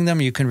assembling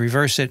them, you can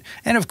reverse it.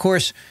 And of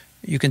course,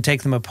 you can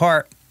take them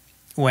apart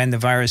when the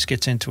virus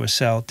gets into a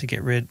cell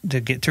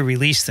to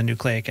release the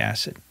nucleic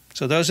acid.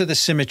 So those are the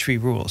symmetry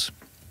rules.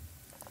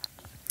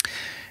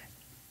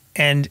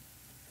 And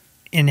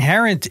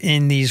inherent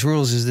in these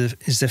rules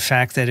is the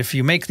fact that if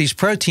you make these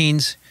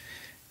proteins,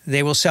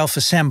 they will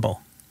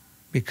self-assemble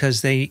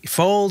because they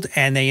fold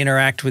and they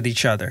interact with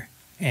each other.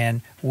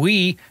 And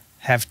we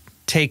have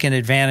taken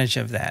advantage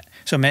of that.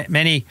 So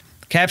many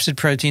capsid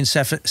proteins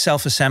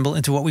self-assemble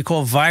into what we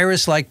call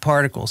virus-like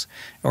particles,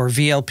 or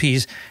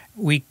VLPs.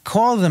 We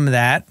call them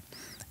that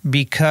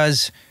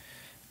because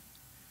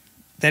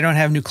they don't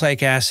have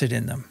nucleic acid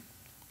in them.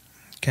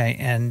 Okay,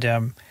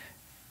 and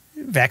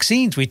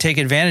vaccines, we take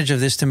advantage of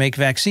this to make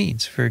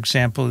vaccines. For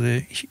example,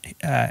 the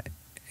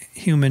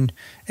human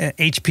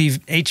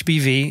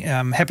HBV,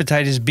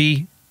 hepatitis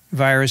B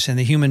virus, and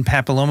the human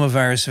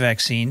papillomavirus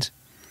vaccines.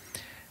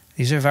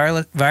 These are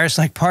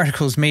virus-like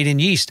particles made in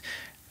yeast,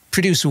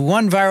 produce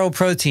one viral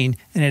protein,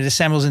 and it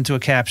assembles into a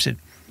capsid.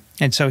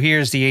 And so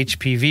here's the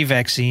HPV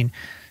vaccine.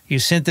 You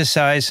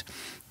synthesize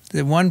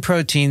the one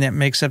protein that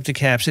makes up the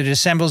capsid. It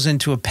assembles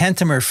into a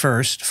pentamer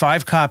first,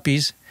 5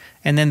 copies,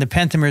 and then the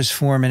pentamers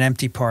form an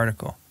empty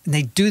particle. And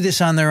they do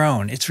this on their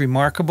own. It's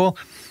remarkable,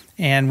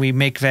 and we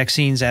make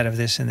vaccines out of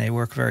this, and they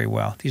work very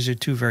well. These are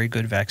 2 very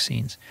good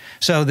vaccines.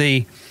 So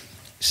the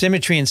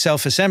symmetry and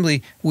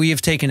self-assembly we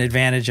have taken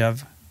advantage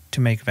of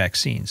to make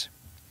vaccines.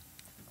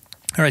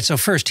 All right, so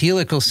first,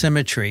 helical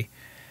symmetry.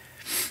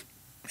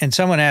 And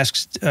someone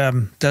asks,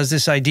 does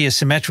this idea of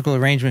symmetrical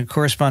arrangement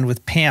correspond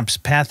with PAMPs,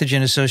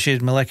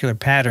 pathogen-associated molecular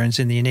patterns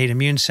in the innate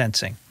immune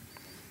sensing?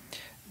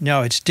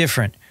 No, it's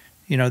different.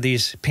 You know,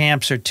 these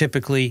PAMPs are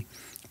typically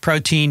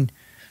protein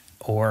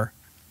or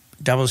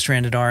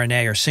double-stranded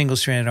RNA or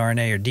single-stranded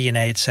RNA or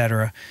DNA, et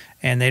cetera,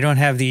 and they don't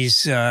have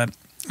these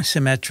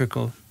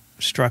symmetrical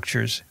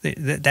structures.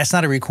 That's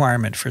not a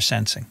requirement for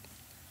sensing.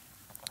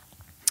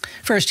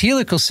 First,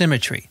 helical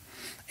symmetry.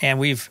 And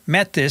we've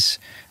met this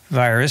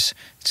virus.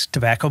 It's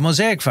tobacco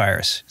mosaic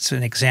virus. It's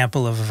an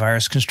example of a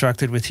virus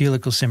constructed with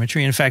helical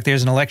symmetry. In fact,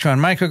 there's an electron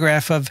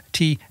micrograph of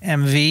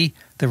TMV,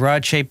 the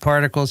rod-shaped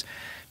particles.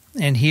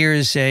 And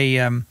here's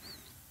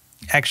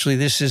actually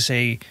this is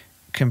a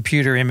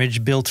computer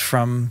image built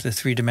from the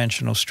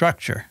three-dimensional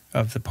structure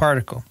of the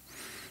particle.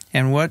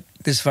 And what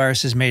this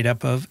virus is made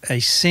up of, a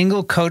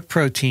single coat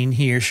protein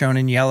here, shown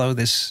in yellow,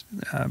 this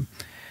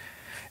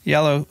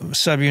yellow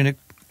subunit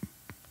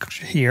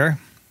here,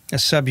 a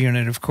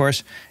subunit, of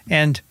course,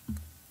 and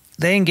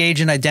they engage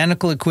in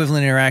identical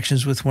equivalent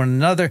interactions with one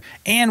another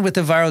and with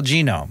the viral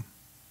genome.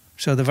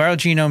 So the viral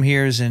genome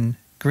here is in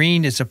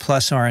green. It's a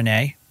plus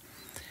RNA.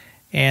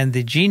 And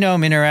the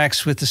genome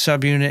interacts with the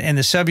subunit, and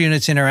the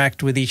subunits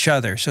interact with each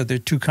other. So there are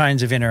two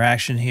kinds of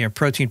interaction here,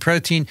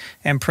 protein-protein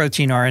and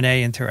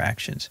protein-RNA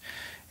interactions.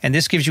 And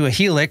this gives you a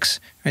helix,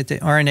 right? The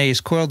RNA is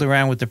coiled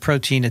around with the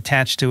protein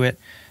attached to it,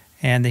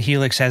 and the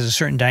helix has a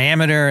certain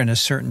diameter and a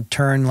certain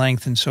turn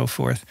length and so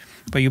forth.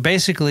 But you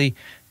basically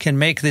can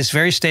make this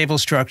very stable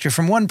structure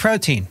from one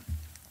protein,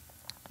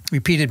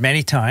 repeated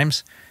many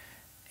times,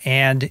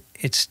 and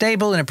it's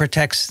stable and it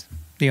protects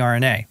the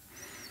RNA.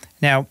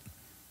 Now,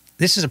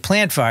 this is a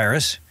plant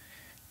virus,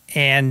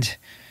 and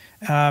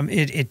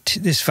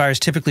this virus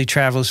typically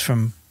travels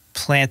from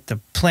plant to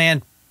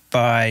plant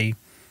by,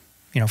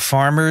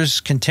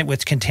 farmers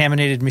with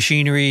contaminated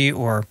machinery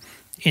or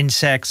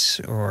insects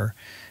or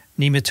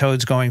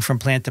nematodes going from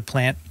plant to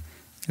plant.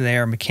 They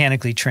are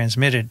mechanically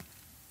transmitted.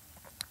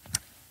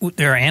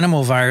 There are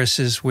animal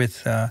viruses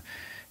with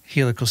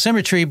helical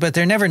symmetry, but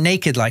they're never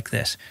naked like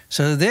this.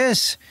 So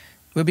this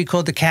would be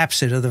called the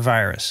capsid of the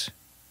virus.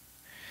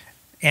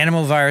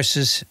 Animal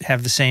viruses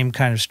have the same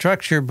kind of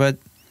structure, but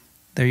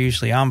they're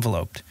usually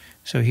enveloped.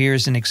 So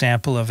here's an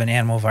example of an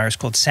animal virus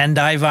called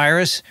Sendai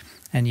virus.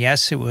 And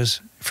yes, it was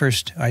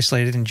first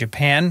isolated in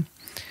Japan.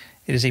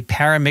 It is a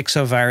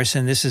paramyxovirus,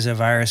 and this is a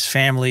virus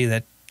family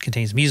that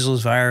contains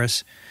measles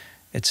virus,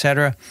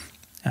 etc.,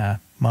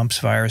 mumps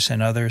virus,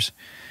 and others.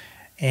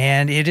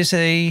 And it is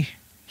a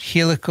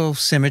helical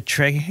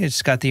symmetry.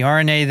 It's got the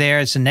RNA there.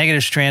 It's a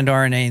negative strand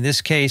RNA. In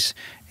this case,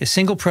 a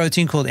single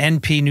protein called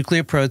NP,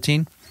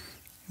 nucleoprotein,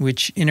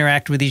 which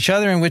interact with each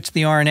other and which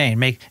the RNA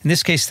make, in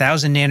this case,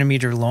 1,000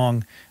 nanometer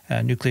long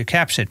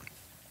nucleocapsid.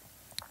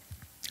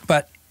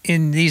 But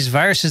in these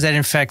viruses that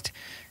infect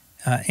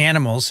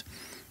animals,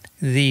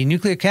 the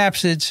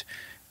nucleocapsids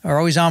are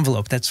always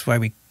enveloped. That's why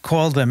we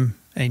call them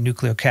a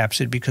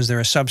nucleocapsid, because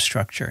they're a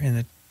substructure. In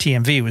the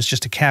TMV, it was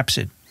just a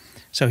capsid.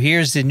 So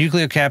here's the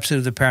nucleocapsid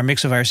of the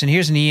paramyxovirus, and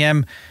here's an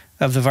EM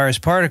of the virus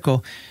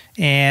particle,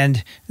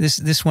 and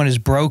this one is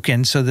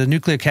broken, so the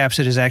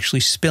nucleocapsid is actually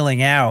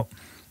spilling out,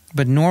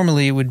 but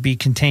normally it would be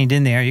contained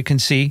in there. You can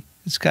see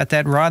it's got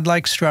that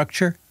rod-like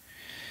structure,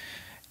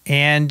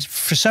 and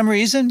for some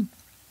reason,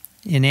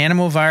 in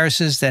animal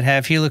viruses that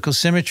have helical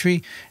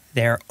symmetry,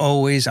 they're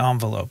always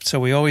enveloped. So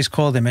we always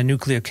call them a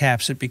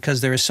nucleocapsid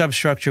because they're a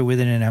substructure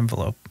within an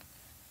envelope.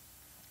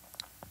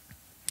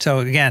 So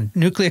again,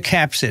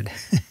 nucleocapsid.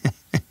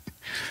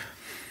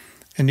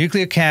 A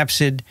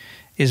nucleocapsid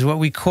is what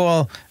we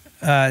call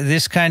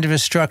this kind of a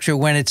structure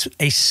when it's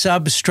a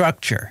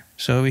substructure.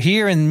 So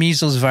here in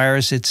measles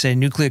virus, it's a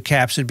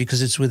nucleocapsid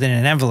because it's within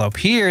an envelope.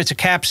 Here, it's a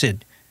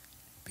capsid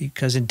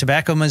because in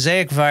tobacco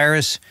mosaic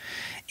virus,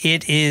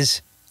 it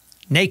is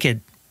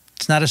naked.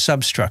 It's not a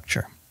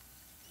substructure.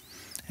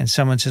 And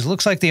someone says,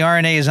 looks like the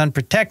RNA is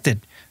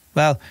unprotected.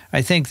 Well,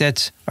 I think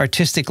that's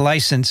artistic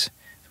license.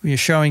 We're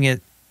showing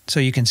it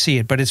so you can see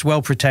it, but it's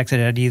well protected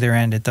at either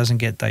end. It doesn't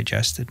get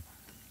digested.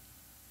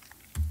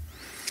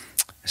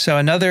 So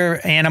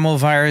another animal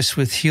virus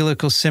with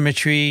helical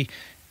symmetry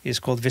is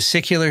called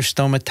vesicular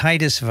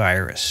stomatitis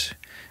virus.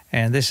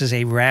 And this is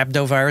a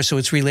rhabdovirus, so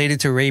it's related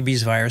to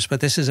rabies virus, but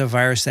this is a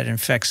virus that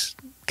infects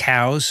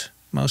cows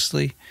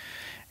mostly.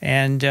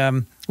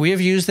 And we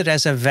have used it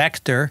as a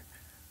vector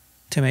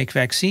to make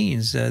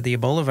vaccines. The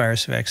Ebola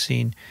virus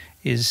vaccine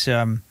is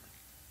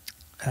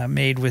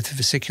made with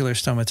vesicular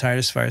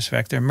stomatitis virus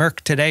vector.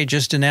 Merck today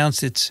just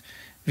announced its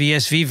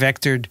VSV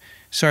vectored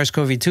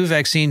SARS-CoV-2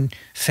 vaccine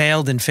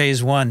failed in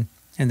phase 1,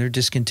 and they're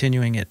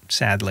discontinuing it,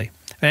 sadly.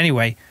 But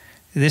anyway,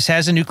 this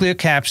has a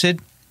nucleocapsid.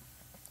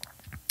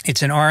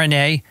 It's an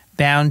RNA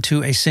bound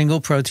to a single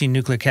protein,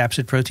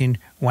 nucleocapsid protein,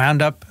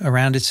 wound up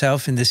around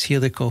itself in this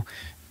helical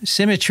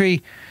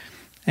symmetry.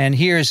 And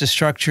here is the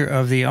structure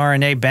of the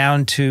RNA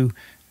bound to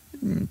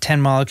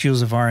 10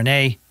 molecules of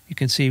RNA. You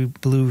can see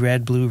blue,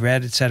 red,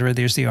 et cetera.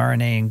 There's the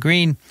RNA in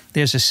green.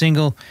 There's a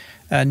single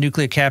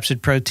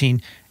nucleocapsid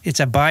protein it's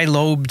a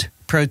bilobed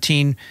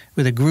protein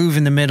with a groove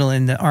in the middle,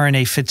 and the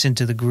RNA fits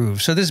into the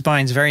groove. So this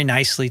binds very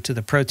nicely to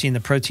the protein. The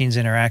proteins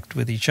interact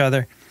with each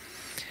other.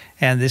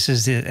 And this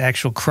is the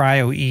actual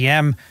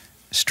cryo-EM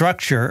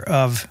structure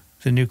of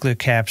the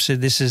nucleocapsid.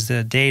 This is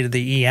the data,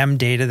 the EM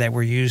data that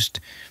were used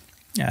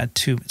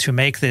to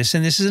make this.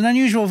 And this is an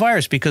unusual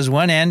virus because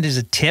one end is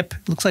a tip,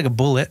 it looks like a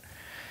bullet.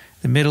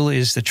 The middle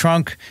is the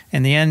trunk,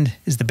 and the end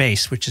is the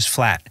base, which is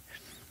flat.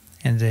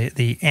 And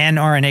the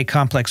N-RNA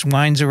complex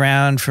winds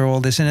around for all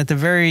this. And at the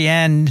very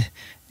end,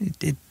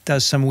 it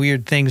does some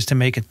weird things to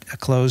make it a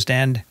closed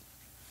end.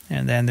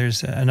 And then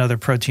there's another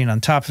protein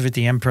on top of it,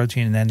 the M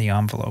protein, and then the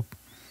envelope.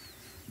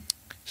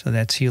 So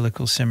that's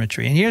helical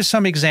symmetry. And here's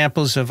some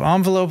examples of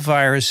envelope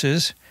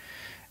viruses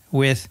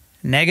with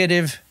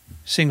negative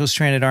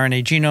single-stranded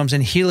RNA genomes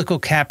and helical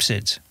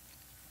capsids.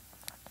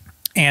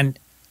 And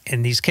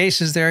in these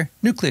cases, they're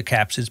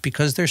nucleocapsids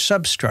because they're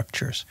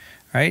substructures,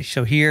 right?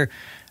 So here,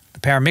 the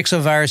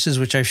paramyxoviruses,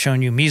 which I've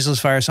shown you,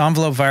 measles virus,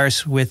 envelope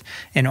virus with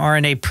an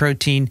RNA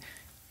protein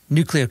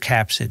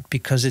nucleocapsid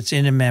because it's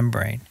in a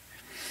membrane.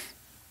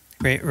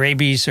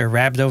 Rabies or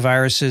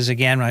rhabdoviruses,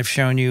 again, I've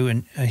shown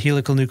you a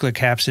helical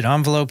nucleocapsid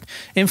envelope.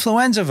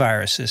 Influenza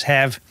viruses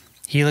have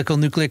helical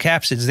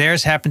nucleocapsids.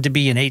 Theirs happen to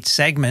be in 8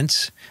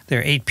 segments. There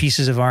are 8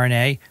 pieces of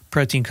RNA,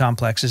 protein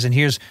complexes. And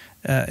here's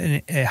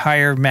a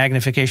higher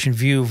magnification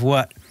view of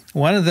what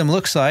one of them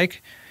looks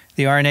like.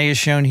 The RNA is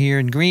shown here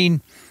in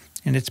green,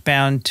 and it's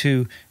bound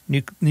to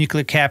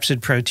nucleocapsid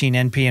protein,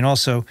 NP, and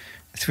also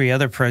 3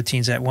 other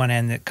proteins at one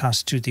end that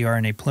constitute the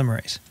RNA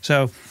polymerase.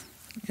 So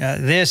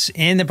this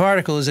in the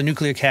particle is a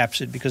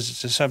nucleocapsid because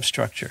it's a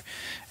substructure.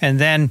 And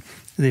then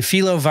the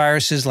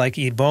filoviruses like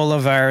Ebola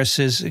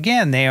viruses,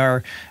 again, they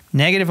are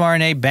negative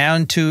RNA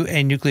bound to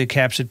a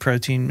nucleocapsid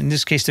protein. In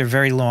this case, they're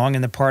very long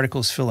and the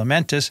particle is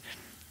filamentous,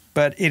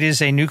 but it is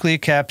a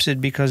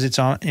nucleocapsid because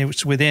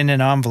it's within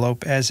an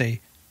envelope as a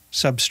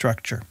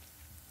substructure.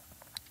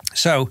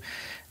 So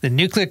the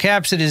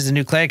nucleocapsid is the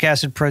nucleic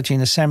acid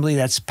protein assembly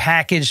that's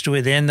packaged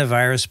within the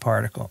virus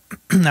particle.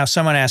 Now,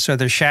 someone asked, are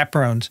there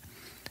chaperones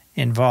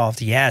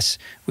involved? Yes,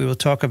 we will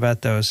talk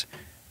about those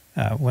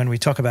when we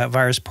talk about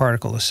virus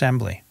particle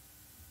assembly.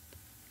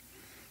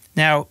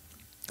 Now,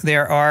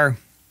 there are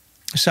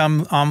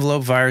some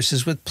envelope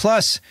viruses with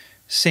plus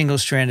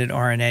single-stranded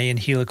RNA and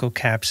helical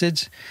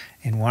capsids,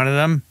 and one of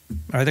them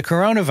are the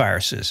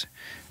coronaviruses,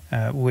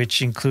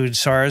 which include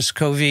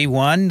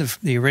SARS-CoV-1,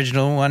 the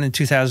original one in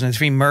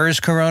 2003, MERS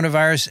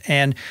coronavirus,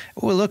 and,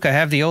 oh, look, I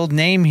have the old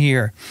name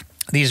here.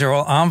 These are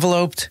all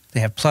enveloped,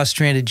 they have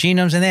plus-stranded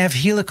genomes, and they have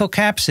helical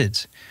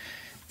capsids.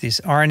 This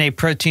RNA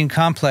protein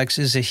complex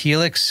is a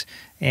helix,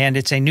 and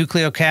it's a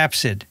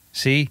nucleocapsid.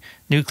 See,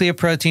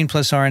 nucleoprotein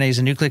plus RNA is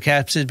a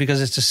nucleocapsid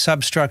because it's a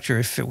substructure.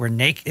 If it were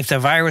if the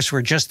virus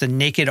were just a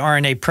naked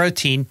RNA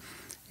protein,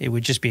 it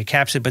would just be a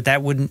capsid, but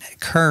that wouldn't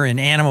occur in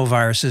animal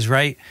viruses,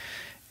 right?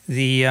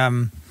 The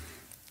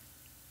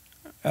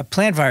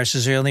plant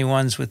viruses are the only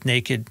ones with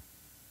naked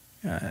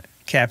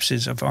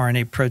capsids of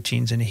RNA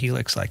proteins in a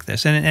helix like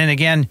this. And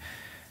again,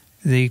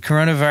 the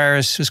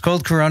coronavirus was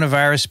called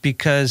coronavirus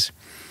because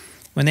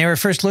when they were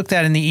first looked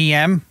at in the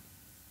EM,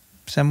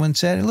 someone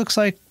said, it looks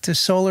like the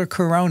solar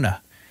corona,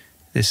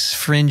 this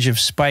fringe of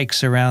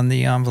spikes around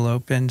the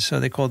envelope, and so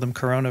they called them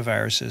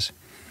coronaviruses.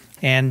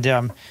 And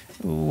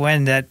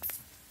when that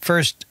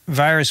first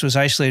virus was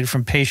isolated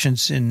from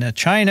patients in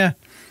China,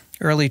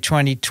 early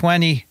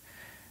 2020,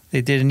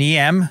 they did an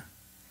EM.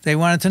 They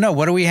wanted to know,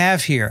 what do we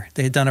have here?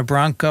 They had done a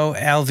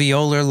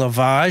bronchoalveolar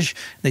lavage.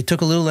 They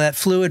took a little of that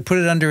fluid, put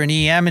it under an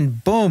EM,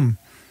 and boom,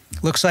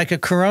 looks like a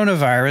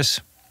coronavirus.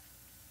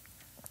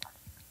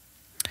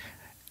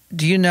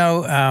 Do you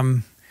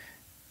know,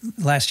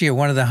 last year,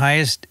 one of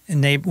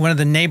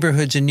the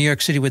neighborhoods in New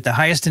York City with the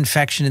highest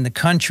infection in the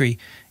country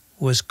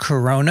was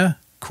Corona,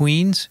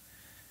 Queens?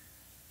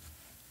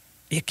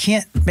 You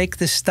can't make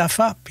this stuff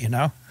up, you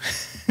know?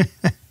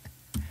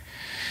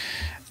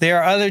 There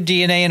are other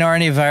DNA and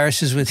RNA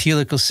viruses with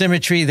helical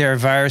symmetry. There are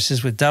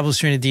viruses with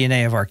double-stranded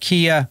DNA of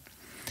archaea.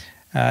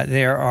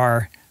 There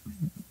are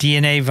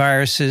DNA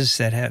viruses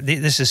that have,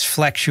 this is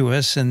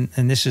flexuous, and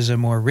this is a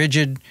more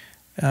rigid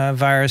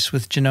virus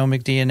with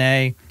genomic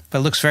DNA, but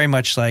looks very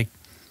much like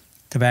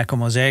tobacco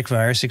mosaic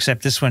virus,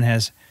 except this one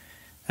has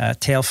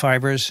tail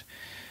fibers.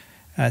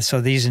 So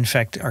these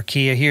infect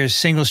archaea. Here's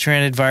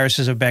single-stranded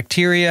viruses of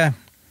bacteria,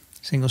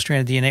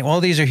 single-stranded DNA. All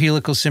these are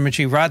helical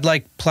symmetry.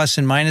 Rod-like plus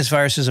and minus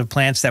viruses of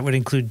plants, that would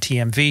include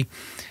TMV.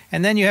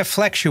 And then you have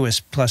flexuous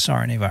plus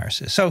RNA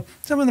viruses. So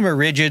some of them are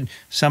rigid,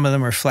 some of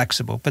them are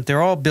flexible, but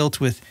they're all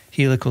built with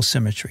helical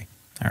symmetry.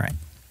 All right.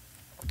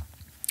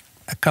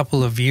 A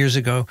couple of years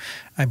ago,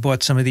 I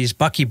bought some of these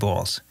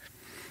buckyballs,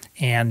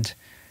 and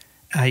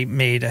I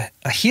made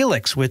a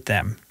helix with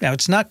them. Now,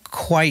 it's not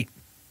quite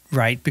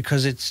right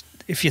because it's,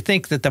 if you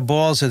think that the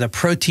balls are the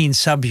protein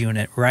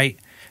subunit, right?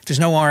 There's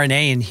no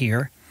RNA in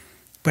here,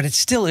 but it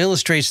still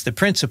illustrates the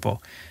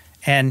principle.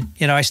 And,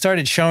 you know, I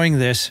started showing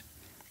this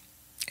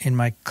in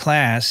my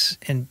class,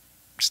 and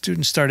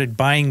students started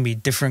buying me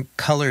different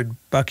colored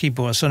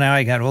buckyballs. So now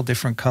I got all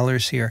different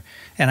colors here.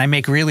 And I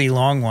make really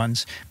long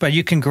ones. But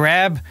you can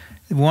grab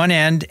one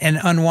end and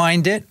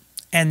unwind it,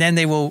 and then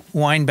they will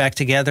wind back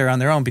together on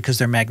their own because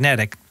they're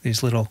magnetic,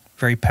 these little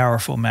very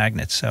powerful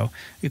magnets. So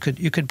you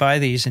could buy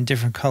these in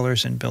different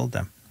colors and build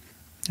them.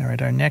 All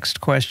right, our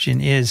next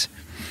question is,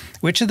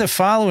 which of the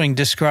following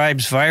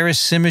describes virus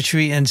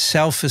symmetry and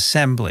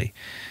self-assembly?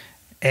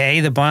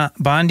 A, the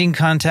bonding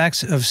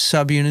contacts of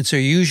subunits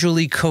are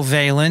usually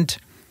covalent.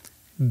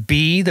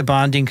 B, the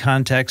bonding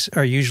contacts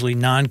are usually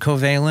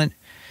non-covalent.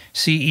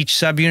 C, each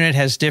subunit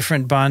has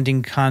different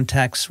bonding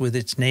contacts with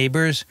its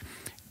neighbors.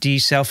 D,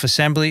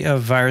 self-assembly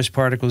of virus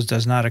particles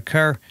does not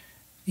occur.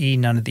 E,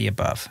 none of the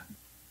above.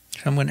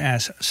 Someone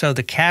asked, so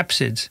the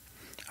capsids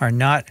are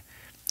not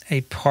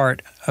a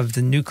part of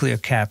the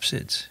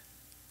nucleocapsids.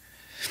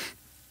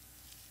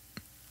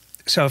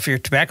 So if you're a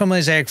tobacco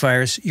mosaic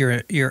virus,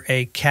 you're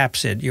a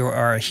capsid. You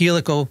are a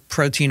helical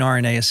protein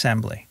RNA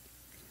assembly.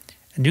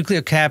 A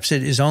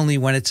nucleocapsid is only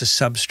when it's a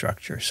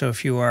substructure. So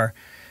if you are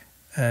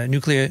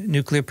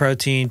nuclear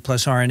protein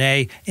plus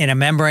RNA in a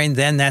membrane,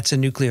 then that's a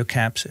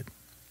nucleocapsid.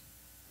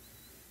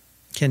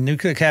 Can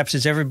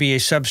nucleocapsids ever be a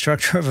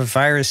substructure of a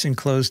virus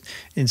enclosed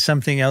in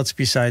something else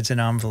besides an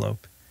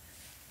envelope?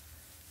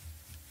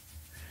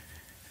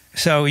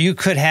 So you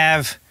could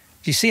have,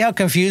 do you see how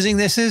confusing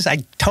this is?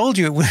 I told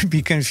you it would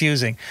be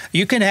confusing.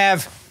 You can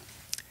have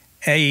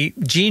a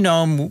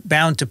genome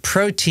bound to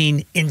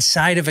protein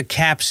inside of a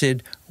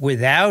capsid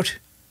without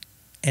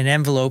an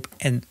envelope,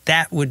 and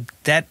that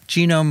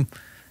genome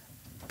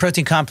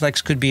protein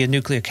complex could be a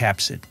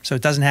nucleocapsid. So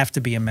it doesn't have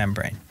to be a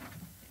membrane.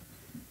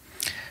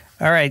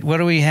 All right, what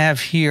do we have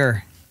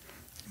here?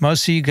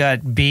 Most of you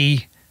got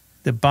B.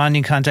 The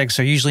bonding contacts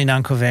are usually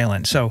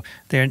non-covalent. So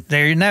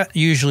they're not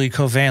usually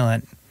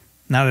covalent,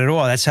 not at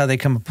all. That's how they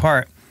come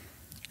apart.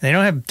 They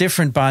don't have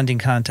different bonding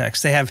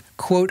contacts. They have,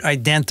 quote,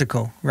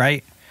 identical,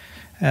 right?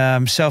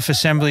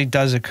 Self-assembly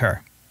does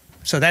occur.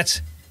 So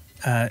that's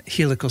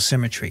helical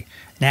symmetry.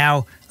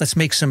 Now, let's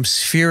make some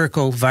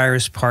spherical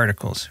virus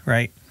particles,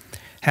 right?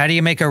 How do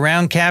you make a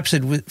round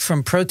capsid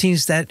from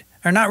proteins that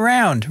are not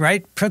round,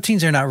 right?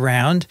 Proteins are not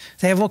round.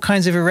 They have all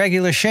kinds of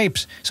irregular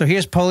shapes. So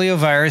here's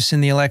poliovirus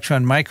in the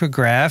electron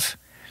micrograph,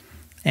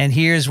 and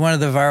here's one of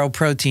the viral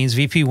proteins,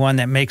 VP1,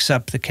 that makes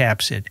up the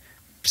capsid.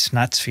 It's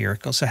not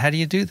spherical. So how do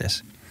you do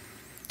this?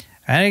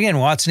 And again,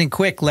 Watson and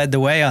Crick led the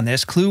way on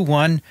this. Clue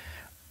 1,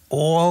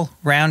 all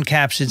round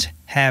capsids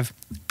have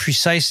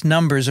precise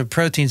numbers of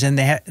proteins, and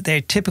they're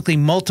typically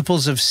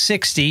multiples of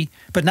 60,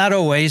 but not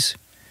always.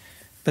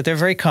 But they're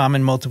very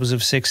common, multiples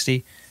of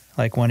 60,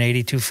 like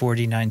 180,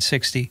 240,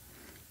 960.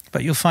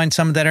 But you'll find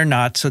some that are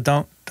not, so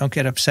don't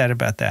get upset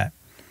about that.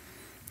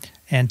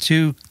 And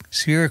 2,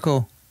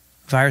 spherical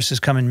viruses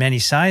come in many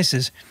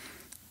sizes,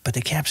 but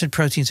the capsid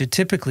proteins are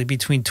typically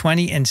between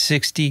 20 and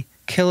 60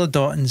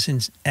 kilodaltons in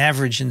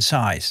average in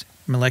size,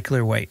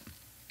 molecular weight.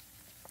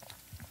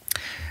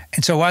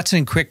 And so Watson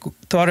and Crick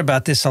thought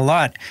about this a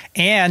lot,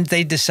 and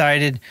they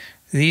decided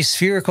these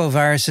spherical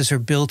viruses are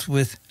built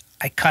with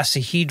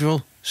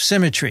icosahedral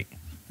symmetry.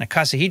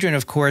 Icosahedron,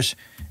 of course,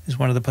 is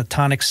one of the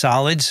platonic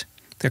solids.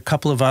 There are a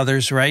couple of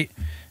others, right?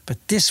 But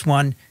this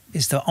one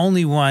is the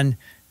only one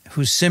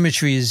whose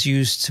symmetry is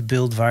used to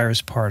build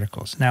virus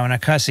particles. Now, an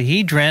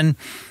icosahedron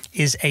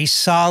is a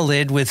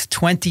solid with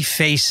 20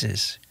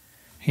 faces.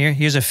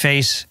 Here's a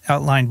face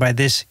outlined by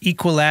this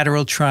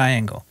equilateral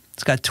triangle.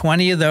 It's got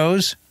 20 of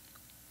those,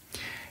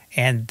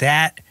 and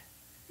that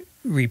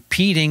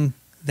repeating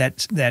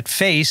that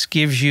face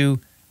gives you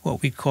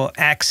what we call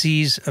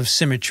axes of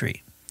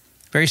symmetry.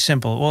 Very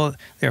simple. Well,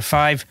 there are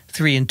 5,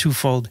 3, and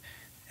 2-fold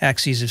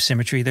axes of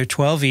symmetry. They're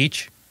 12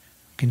 each.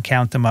 You can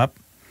count them up.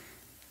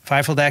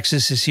 5-fold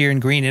axis is here in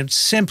green. It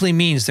simply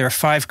means there are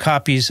 5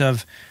 copies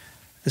of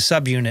the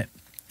subunit,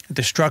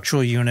 the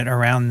structural unit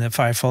around the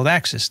 5-fold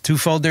axis.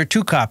 2-fold, there are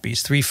 2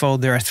 copies.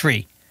 3-fold, there are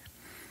 3.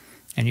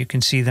 And you can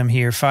see them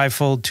here,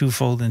 5-fold,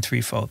 2-fold, and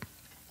 3-fold.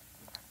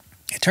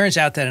 It turns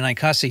out that an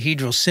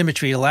icosahedral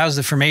symmetry allows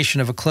the formation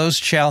of a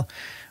closed shell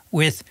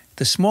with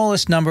the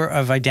smallest number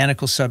of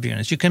identical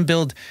subunits. You can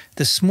build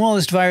the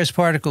smallest virus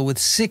particle with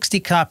 60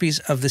 copies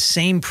of the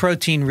same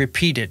protein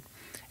repeated,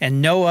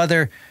 and no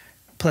other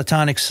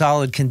platonic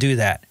solid can do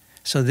that.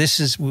 So this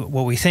is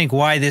what we think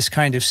why this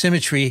kind of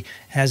symmetry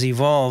has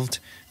evolved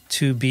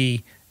to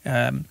be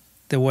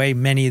the way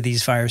many of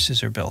these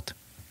viruses are built.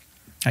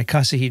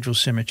 Icosahedral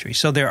symmetry.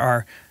 So there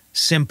are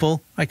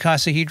simple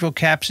icosahedral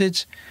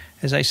capsids.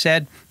 As I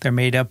said, they're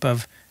made up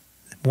of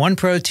one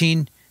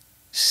protein,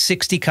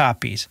 60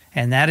 copies,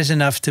 and that is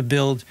enough to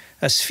build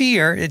a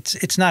sphere.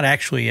 It's not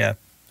actually an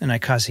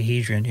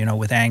icosahedron, you know,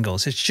 with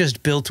angles. It's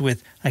just built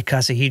with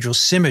icosahedral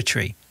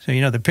symmetry. So,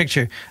 you know, the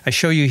picture I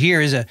show you here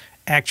is an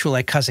actual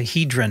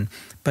icosahedron,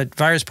 but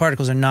virus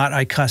particles are not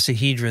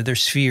icosahedra. They're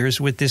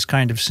spheres with this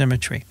kind of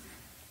symmetry.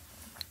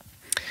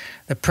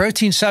 The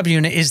protein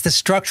subunit is the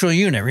structural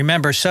unit.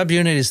 Remember,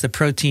 subunit is the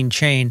protein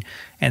chain,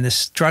 and the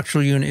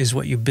structural unit is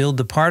what you build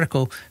the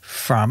particle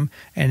from.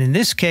 And in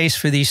this case,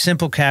 for these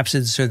simple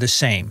capsids, they're the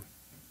same.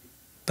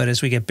 but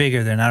as we get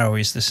bigger, they're not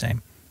always the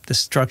same. The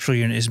structural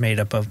unit is made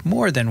up of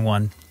more than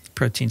one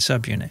protein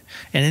subunit.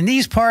 And in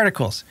these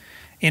particles,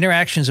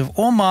 interactions of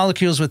all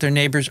molecules with their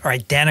neighbors are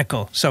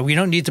identical. So we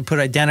don't need to put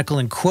identical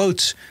in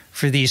quotes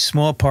for these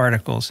small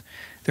particles.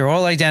 They're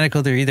all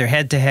identical. They're either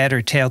head-to-head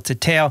or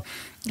tail-to-tail.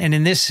 And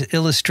in this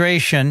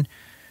illustration,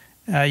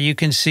 you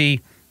can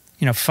see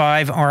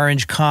 5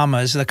 orange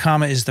commas. The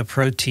comma is the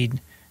protein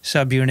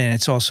subunit, and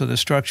it's also the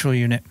structural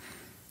unit.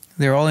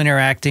 They're all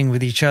interacting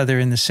with each other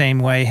in the same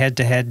way,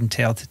 head-to-head and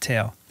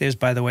tail-to-tail. There's,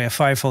 by the way, a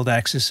 5-fold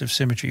axis of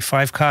symmetry.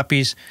 5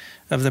 copies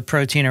of the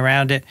protein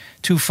around it,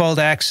 2-fold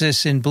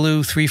axis in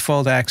blue,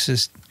 3-fold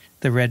axis,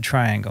 the red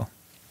triangle.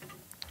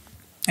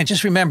 And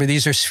just remember,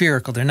 these are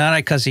spherical. They're not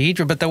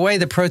icosahedral, but the way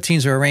the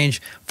proteins are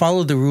arranged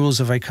follow the rules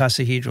of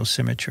icosahedral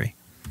symmetry.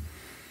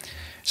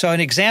 So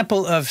an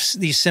example of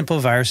these simple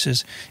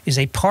viruses is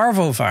a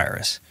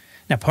parvovirus.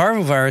 Now,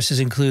 parvoviruses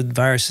include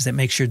viruses that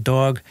makes your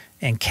dog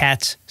and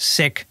cats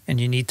sick,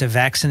 and you need to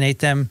vaccinate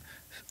them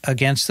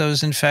against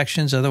those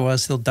infections,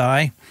 otherwise they'll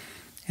die,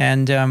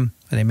 and or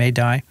they may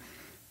die.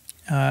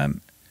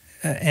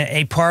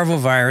 A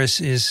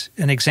parvovirus is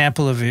an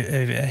example of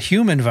a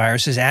human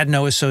virus, is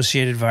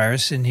adeno-associated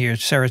virus, in here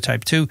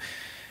serotype 2.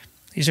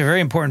 These are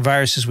very important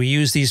viruses. We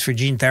use these for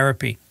gene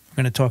therapy. We're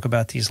going to talk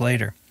about these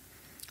later.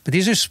 But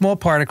these are small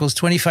particles,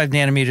 25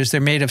 nanometers. They're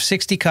made of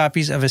 60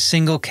 copies of a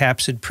single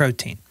capsid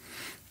protein.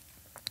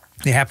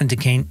 They happen to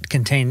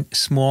contain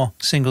small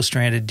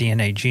single-stranded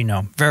DNA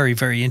genome. Very,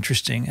 very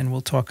interesting, and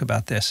we'll talk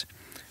about this.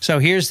 So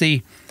here's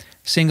the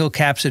single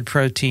capsid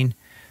protein.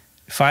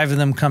 5 of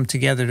them come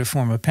together to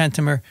form a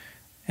pentamer,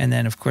 and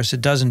then, of course, a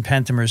dozen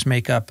pentamers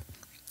make up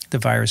the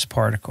virus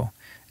particle.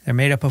 They're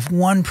made up of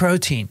one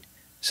protein.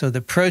 So the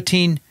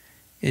protein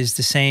is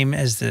the same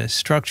as the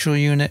structural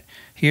unit.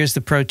 Here's the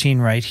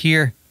protein right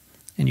here,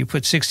 and you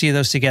put 60 of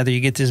those together,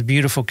 you get this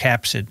beautiful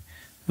capsid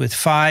with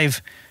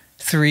 5,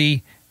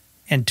 3,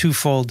 and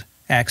 2-fold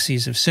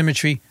axes of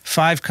symmetry,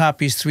 5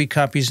 copies, 3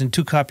 copies, and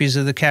 2 copies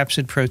of the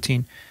capsid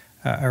protein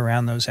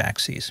around those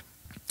axes.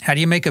 How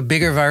do you make a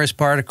bigger virus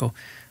particle?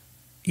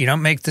 You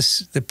don't make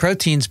the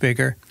proteins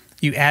bigger.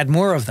 You add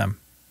more of them.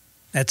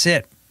 That's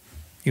it.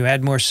 You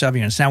add more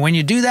subunits. Now, when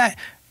you do that,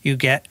 you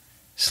get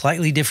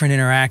slightly different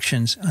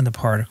interactions on the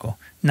particle.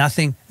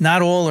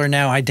 Not all are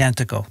now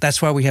identical.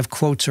 That's why we have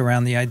quotes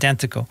around the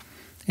identical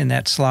in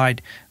that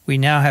slide. We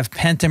now have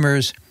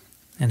pentamers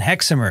and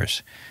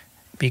hexamers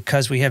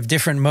because we have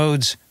different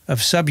modes of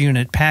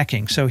subunit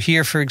packing. So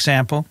here, for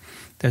example,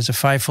 there's a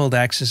 5-fold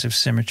axis of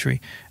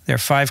symmetry. There are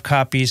 5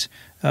 copies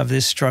of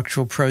this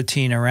structural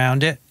protein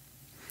around it.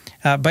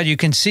 But you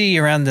can see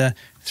around the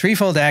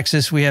 3-fold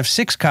axis, we have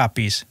 6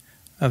 copies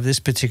of this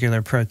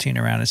particular protein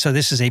around it. So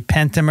this is a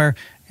pentamer,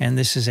 and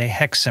this is a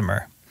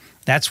hexamer.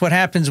 That's what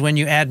happens when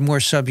you add more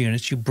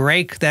subunits. You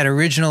break that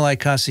original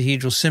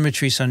icosahedral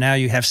symmetry, so now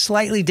you have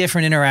slightly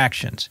different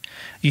interactions.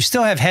 You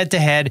still have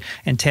head-to-head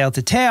and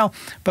tail-to-tail,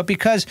 but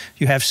because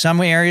you have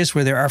some areas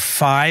where there are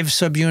 5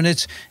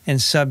 subunits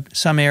and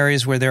some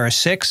areas where there are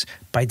 6,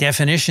 by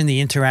definition, the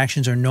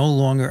interactions are no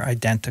longer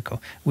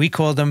identical. We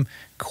call them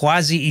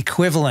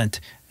quasi-equivalent.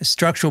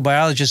 Structural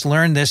biologists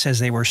learned this as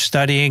they were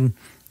studying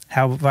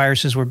how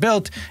viruses were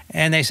built,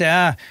 and they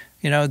say,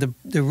 the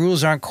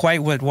rules aren't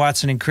quite what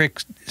Watson and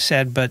Crick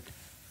said, but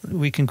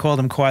we can call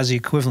them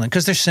quasi-equivalent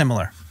because they're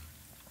similar.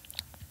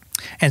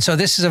 And so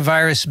this is a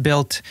virus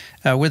built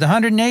with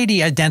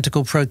 180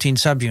 identical protein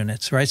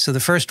subunits, right? So the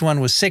first one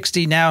was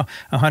 60, now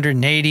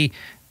 180.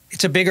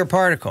 It's a bigger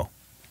particle.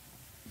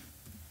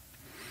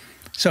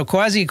 So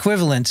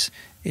quasi-equivalence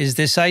is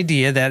this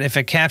idea that if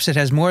a capsid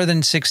has more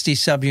than 60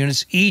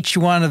 subunits, each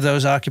one of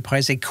those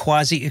occupies a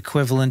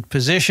quasi-equivalent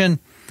position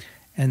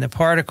in the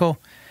particle.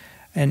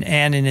 And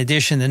in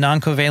addition, the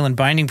non-covalent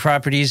binding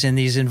properties in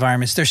these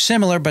environments, they're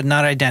similar but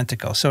not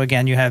identical. So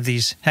again, you have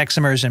these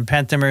hexamers and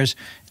pentamers.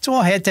 It's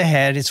all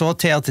head-to-head. It's all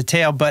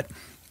tail-to-tail, but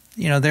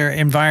there are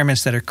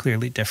environments that are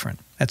clearly different.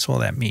 That's all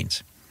that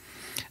means.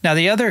 Now,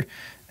 the other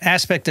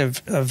aspect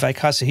of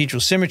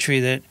icosahedral symmetry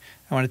that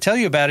I want to tell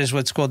you about is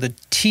what's called the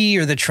T,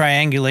 or the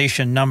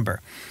triangulation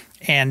number.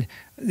 And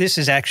this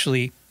is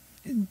actually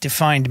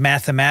defined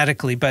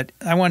mathematically, but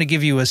I want to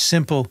give you a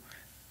simple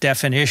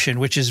definition,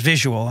 which is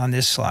visual on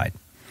this slide.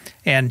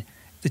 And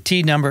the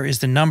T number is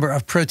the number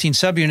of protein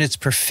subunits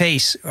per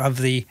face of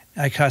the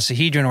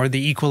icosahedron, or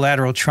the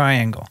equilateral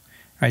triangle.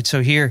 Right.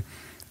 So here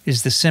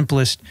is the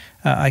simplest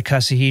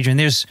icosahedron.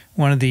 There's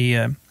one of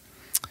the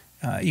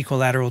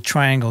equilateral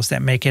triangles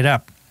that make it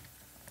up.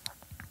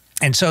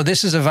 And so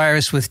this is a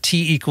virus with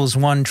T equals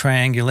 1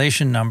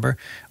 triangulation number,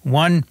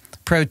 1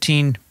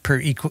 protein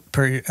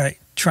per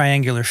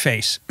triangular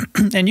face.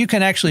 And you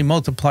can actually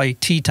multiply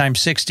T times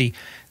 60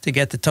 to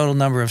get the total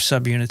number of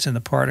subunits in the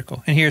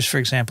particle. And here's, for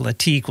example, a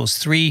T equals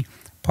 3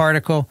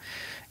 particle.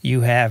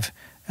 You have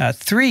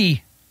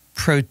 3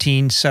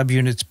 protein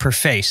subunits per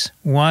face,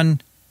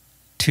 1,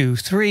 2,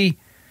 3.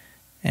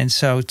 And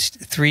so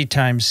 3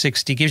 times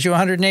 60 gives you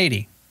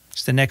 180.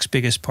 It's the next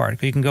biggest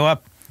particle. You can go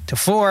up to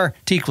 4,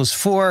 T equals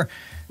 4,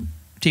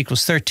 T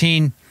equals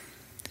 13,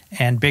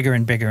 and bigger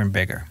and bigger and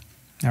bigger.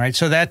 All right,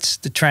 so that's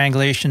the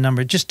triangulation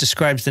number. It just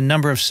describes the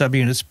number of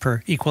subunits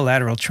per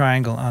equilateral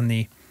triangle on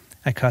the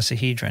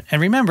icosahedron.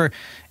 And remember,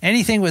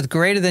 anything with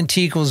greater than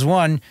t equals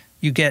 1,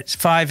 you get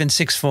 5- and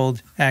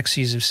 6-fold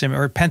axes of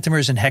symmetry, or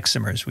pentamers and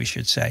hexamers, we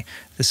should say.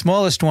 The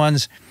smallest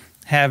ones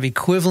have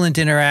equivalent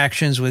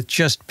interactions with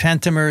just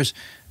pentamers,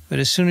 but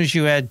as soon as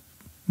you add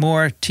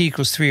more, t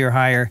equals 3 or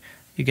higher,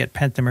 you get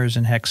pentamers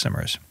and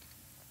hexamers.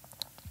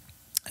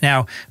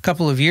 Now, a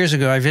couple of years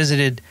ago, I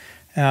visited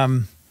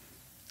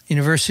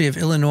University of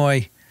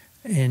Illinois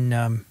in,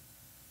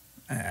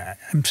 I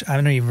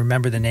don't even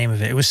remember the name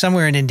of it. It was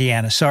somewhere in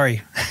Indiana.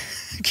 Sorry,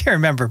 I can't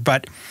remember.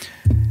 But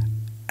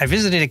I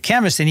visited a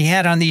chemist, and he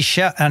had on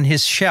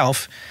his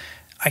shelf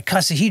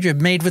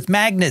icosahedra made with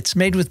magnets,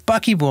 made with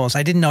buckyballs.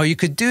 I didn't know you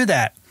could do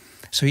that.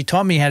 So he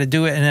taught me how to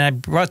do it, and then I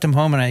brought them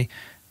home, and I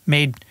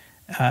made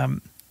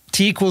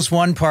t equals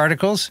 1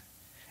 particles.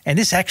 And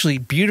this actually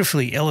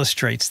beautifully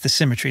illustrates the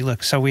symmetry.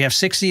 Look, so we have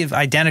 60 of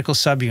identical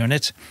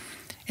subunits,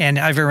 and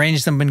I've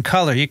arranged them in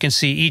color. You can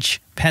see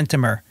each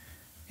pentamer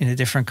in a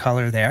different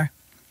color there.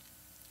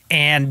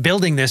 And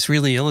building this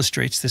really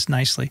illustrates this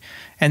nicely.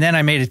 And then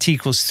I made a t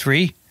equals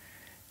 3,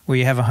 where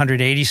you have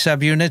 180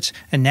 subunits.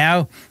 And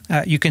now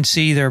you can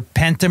see there are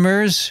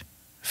pentamers,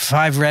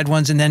 5 red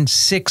ones, and then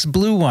 6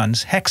 blue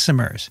ones,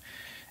 hexamers.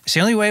 It's the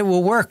only way it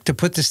will work to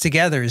put this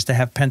together is to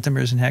have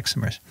pentamers and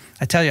hexamers.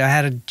 I tell you, I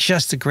had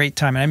just a great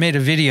time. And I made a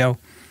video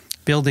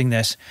building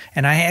this.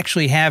 And I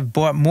actually have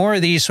bought more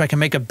of these so I can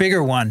make a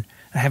bigger one.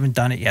 I haven't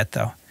done it yet,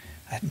 though.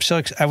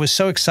 I was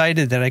so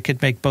excited that I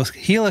could make both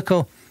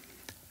helical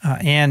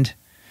and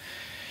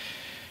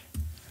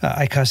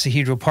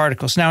icosahedral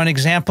particles. Now, an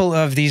example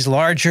of these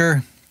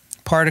larger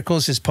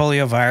particles is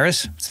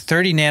poliovirus. It's a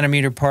 30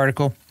 nanometer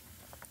particle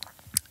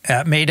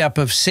made up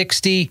of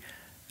 60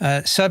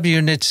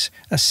 subunits,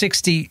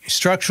 60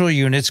 structural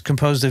units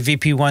composed of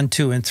VP1,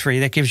 2, and 3.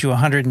 That gives you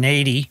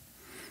 180.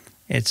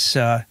 It's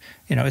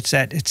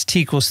it's t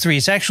equals 3.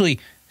 It's actually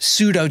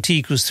pseudo t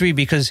equals 3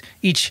 because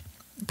each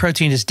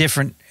protein is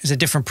a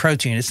different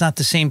protein. It's not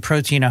the same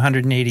protein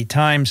 180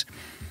 times,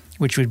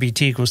 which would be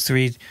t equals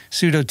 3,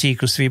 pseudo t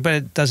equals 3, but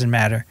it doesn't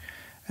matter.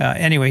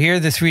 Anyway, here are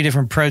the 3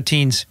 different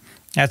proteins.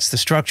 That's the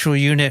structural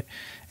unit.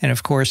 And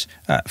of course,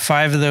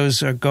 5 of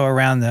those go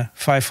around the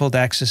 5-fold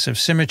axis of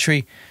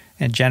symmetry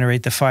and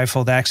generate the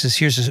 5-fold axis.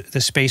 Here's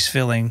the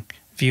space-filling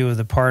view of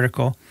the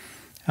particle.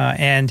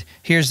 And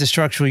here's the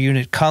structural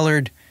unit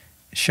colored,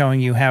 showing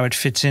you how it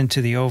fits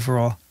into the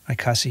overall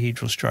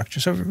icosahedral structure.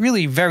 So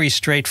really very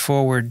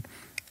straightforward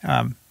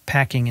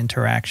packing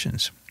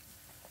interactions.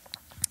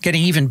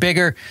 Getting even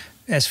bigger,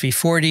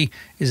 SV40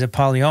 is a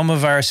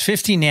polyomavirus,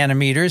 50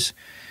 nanometers,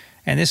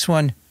 and this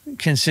one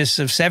consists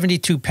of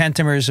 72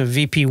 pentamers of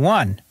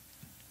VP1,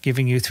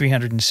 giving you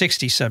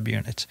 360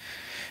 subunits.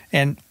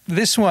 And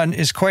this one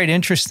is quite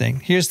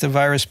interesting. Here's the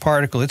virus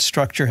particle. Its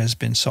structure has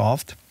been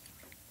solved.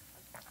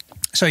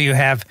 So you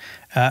have,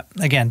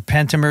 again,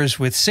 pentamers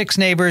with 6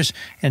 neighbors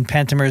and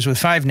pentamers with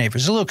 5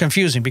 neighbors. It's a little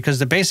confusing because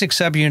the basic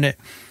subunit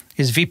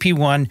is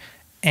VP1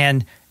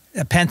 and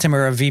a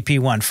pentamer of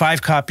VP1,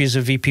 5 copies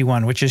of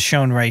VP1, which is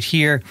shown right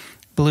here,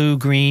 blue,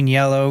 green,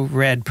 yellow,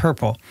 red,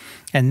 purple.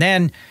 And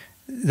then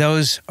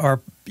those are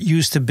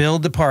used to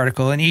build the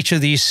particle, and each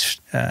of these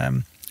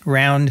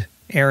round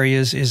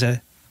areas is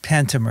a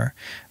pentamer.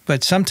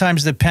 But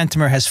sometimes the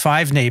pentamer has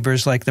 5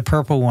 neighbors, like the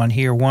purple one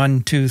here,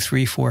 1, 2,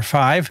 3, 4,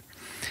 5.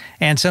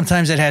 And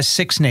sometimes it has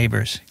 6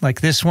 neighbors,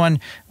 like this one,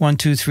 1,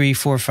 2, 3,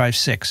 4, 5,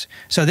 6.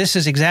 So this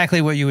is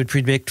exactly what you would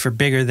predict for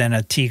bigger than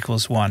a t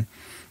equals 1.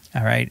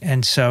 All right,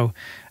 and so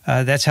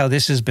that's how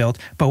this is built.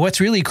 But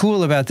what's really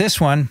cool about this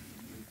one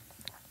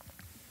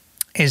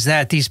is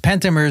that these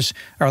pentamers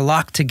are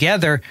locked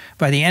together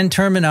by the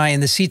N-termini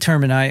and the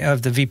C-termini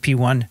of the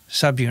VP1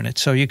 subunit.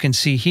 So you can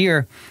see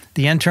here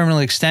the N-terminal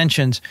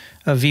extensions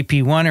of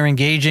VP1 are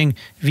engaging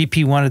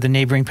VP1 of the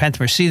neighboring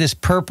pentamer. See this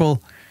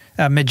purple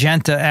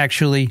magenta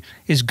actually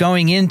is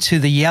going into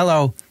the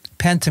yellow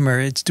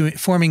pentamer. It's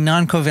forming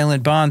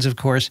non-covalent bonds, of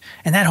course,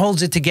 and that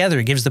holds it together.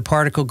 It gives the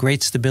particle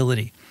great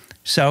stability.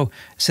 So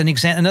it's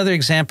another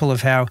example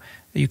of how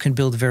you can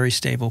build very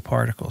stable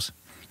particles.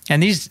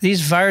 And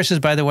these viruses,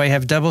 by the way,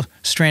 have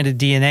double-stranded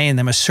DNA in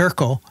them, a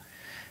circle,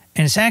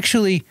 and it's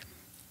actually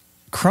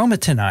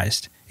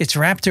chromatinized. It's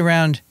wrapped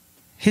around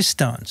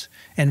histones.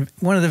 And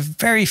one of the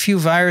very few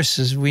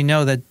viruses we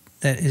know that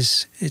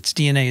its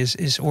DNA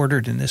is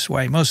ordered in this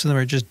way. Most of them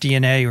are just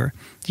DNA or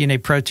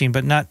DNA protein,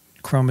 but not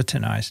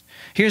chromatinized.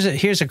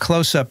 Here's a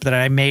close-up that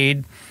I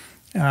made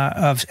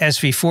of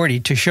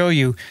SV40 to show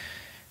you.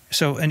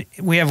 So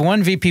we have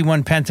one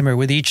VP1 pentamer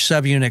with each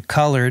subunit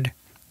colored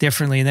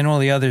differently, and then all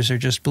the others are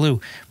just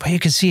blue. But you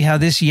can see how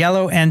this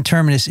yellow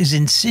N-terminus is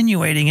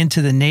insinuating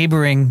into the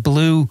neighboring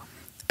blue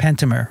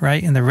pentamer,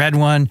 right? And the red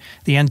one,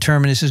 the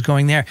N-terminus is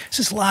going there. It's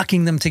just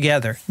locking them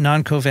together,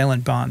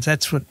 non-covalent bonds.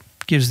 That's what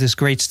gives this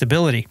great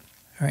stability.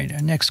 All right,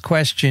 our next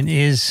question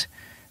is,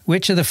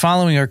 which of the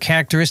following are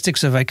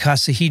characteristics of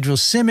icosahedral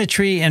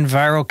symmetry and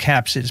viral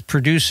capsids?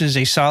 Produces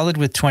a solid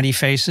with 20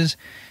 faces,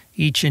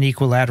 each an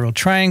equilateral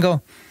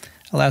triangle.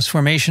 allows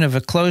formation of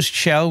a closed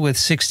shell with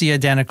 60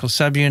 identical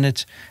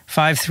subunits,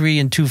 5, 3,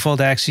 and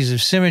 2-fold axes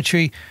of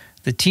symmetry.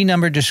 The T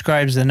number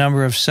describes the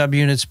number of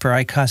subunits per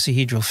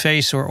icosahedral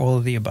face, or all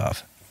of the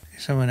above.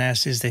 Someone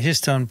asked, is the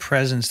histone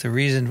presence the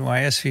reason why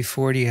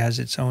SV40 has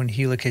its own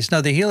helicase?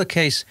 No, the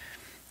helicase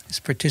is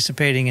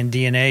participating in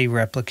DNA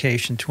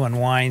replication to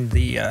unwind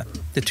the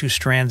two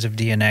strands of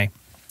DNA.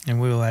 And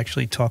we will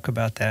actually talk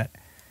about that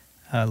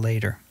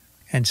later.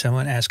 And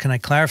someone asked, can I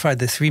clarify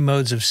the 3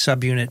 modes of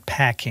subunit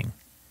packing?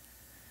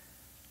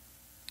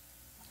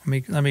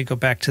 Let me go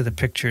back to the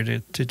picture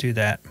to do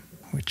that.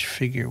 Which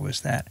figure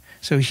was that?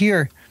 So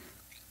here,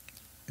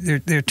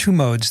 there are 2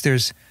 modes.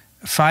 There's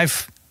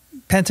 5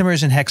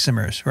 pentamers and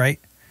hexamers, right?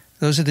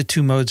 Those are the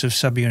 2 modes of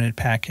subunit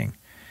packing.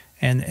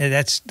 And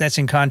that's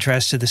in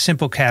contrast to the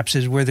simple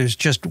capsids where there's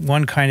just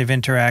one kind of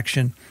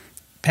interaction,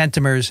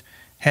 pentamers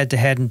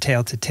head-to-head and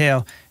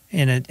tail-to-tail.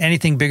 In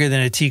anything bigger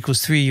than a T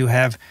equals 3, you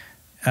have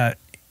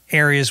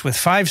areas with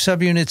 5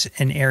 subunits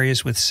and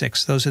areas with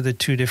 6. Those are the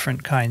 2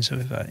 different kinds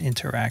of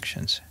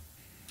interactions.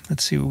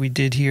 Let's see what we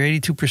did here.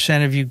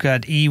 82% of you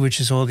got E, which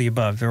is all the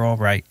above. They're all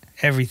right.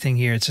 Everything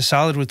here. It's a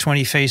solid with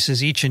 20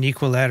 faces, each an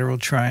equilateral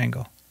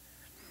triangle.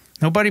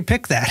 Nobody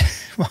picked that.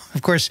 Well,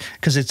 of course,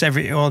 because it's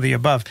all the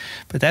above.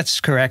 But that's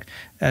correct.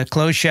 A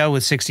closed shell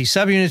with 60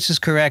 subunits is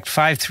correct.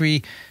 5,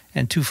 3,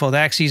 and 2-fold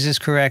axes is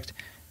correct.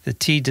 The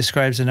T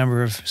describes the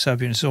number of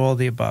subunits, all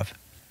the above.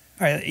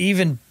 All right,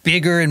 even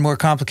bigger and more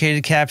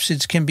complicated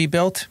capsids can be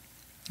built.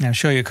 I'll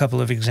show you a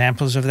couple of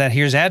examples of that.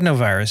 Here's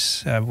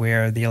adenovirus,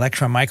 where the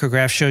electron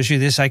micrograph shows you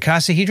this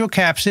icosahedral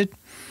capsid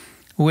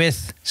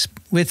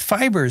with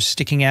fibers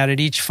sticking out at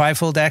each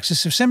 5-fold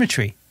axis of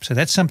symmetry. So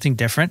that's something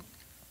different.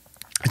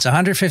 It's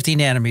 150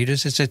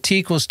 nanometers. It's a T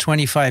equals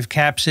 25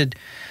 capsid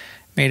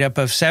made up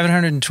of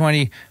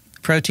 720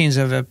 proteins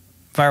of a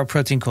viral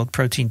protein called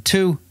protein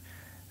 2,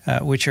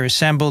 which are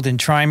assembled in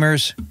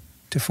trimers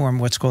to form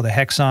what's called a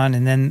hexon,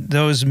 and then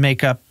those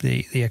make up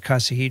the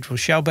icosahedral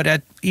shell. But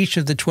at each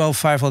of the 12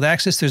 5-fold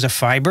axis, there's a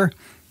fiber,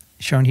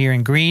 shown here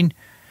in green.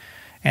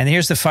 And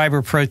here's the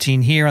fiber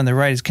protein here on the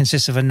right. It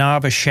consists of a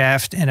knob, a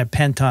shaft, and a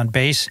penton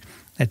base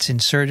that's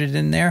inserted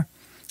in there.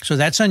 So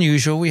that's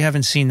unusual. We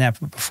haven't seen that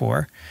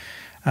before.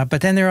 But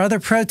then there are other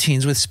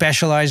proteins with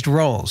specialized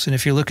roles. And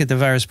if you look at the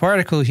virus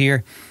particle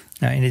here,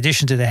 in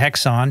addition to the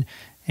hexon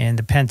and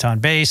the penton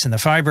base and the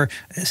fiber,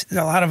 there's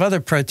a lot of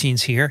other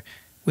proteins here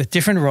with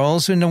different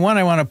roles. And the one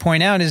I want to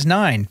point out is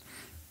 9,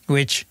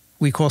 which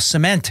we call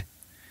cement.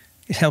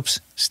 It helps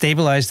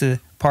stabilize the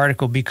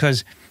particle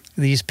because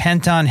these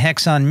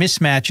penton-hexon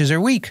mismatches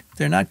are weak.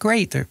 They're not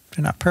great. They're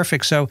not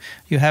perfect. So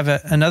you have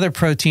another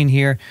protein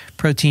here,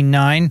 protein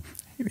 9.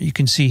 You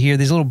can see here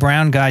these little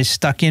brown guys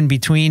stuck in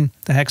between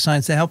the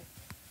hexons to help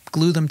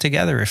glue them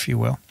together, if you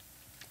will.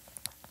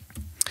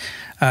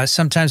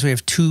 Sometimes we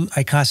have 2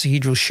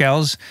 icosahedral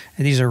shells,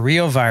 and these are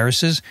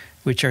reoviruses,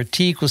 which are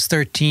T equals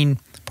 13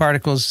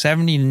 particles,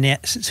 70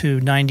 to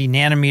 90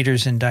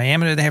 nanometers in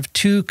diameter. They have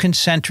 2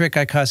 concentric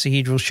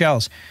icosahedral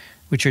shells,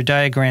 which are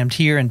diagrammed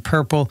here in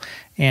purple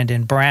and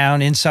in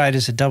brown. Inside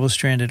is a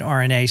double-stranded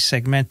RNA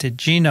segmented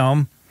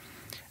genome.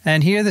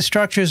 And here are the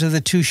structures of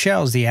the 2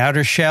 shells. The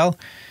outer shell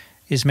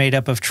is made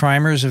up of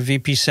trimers of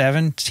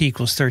VP7, T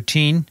equals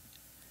 13.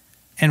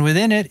 And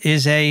within it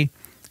is a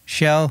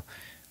shell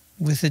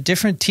with a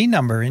different T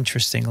number,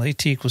 interestingly,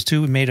 T equals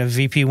 2, made of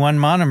VP1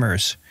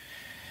 monomers.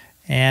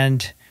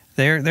 And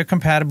they're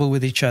compatible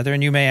with each other.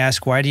 And you may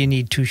ask, why do you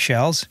need 2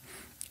 shells?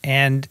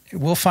 And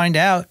we'll find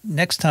out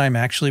next time,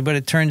 actually. But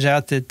it turns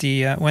out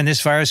that when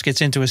this virus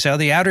gets into a cell,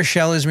 the outer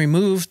shell is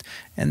removed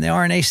and the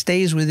RNA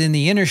stays within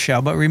the inner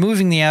shell. But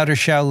removing the outer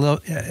shell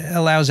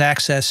allows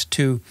access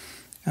to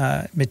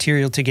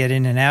material to get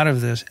in and out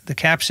of the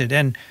capsid.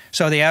 And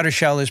so the outer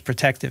shell is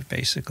protective,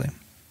 basically.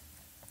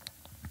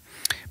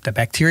 The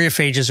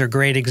bacteriophages are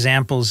great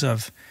examples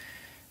of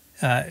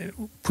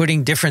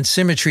putting different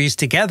symmetries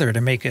together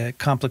to make a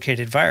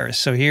complicated virus.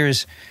 So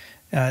here's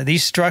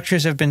these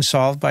structures have been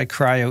solved by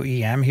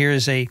cryo-EM. Here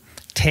is a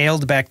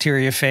tailed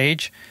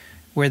bacteriophage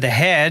where the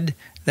head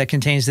that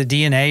contains the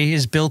DNA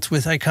is built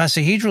with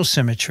icosahedral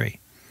symmetry.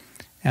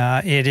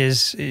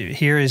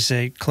 Here is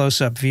a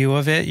close-up view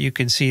of it. You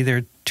can see there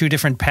are 2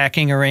 different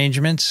packing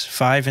arrangements,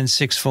 5- and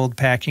 6-fold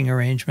packing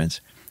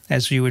arrangements,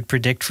 as you would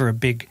predict for a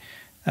big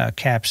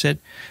capsid.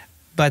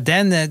 But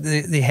then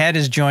the head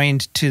is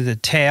joined to the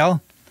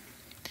tail,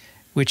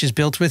 which is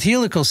built with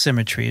helical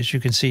symmetry. As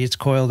you can see, it's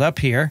coiled up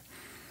here.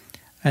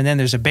 And then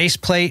there's a base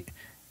plate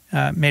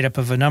made up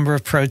of a number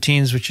of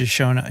proteins, which is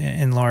shown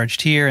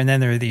enlarged here. And then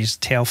there are these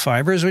tail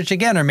fibers, which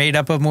again are made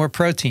up of more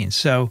proteins.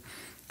 So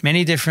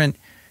many different,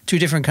 2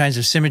 different kinds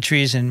of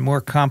symmetries and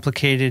more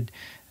complicated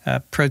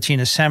protein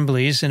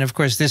assemblies. And of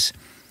course, this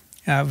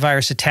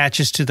virus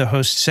attaches to the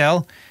host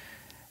cell.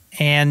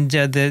 And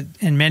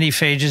in many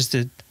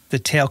phages, the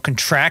tail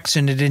contracts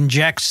and it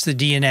injects the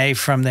DNA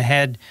from the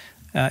head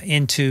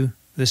into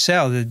the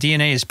cell. The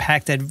DNA is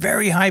packed at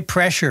very high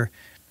pressure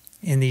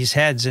in these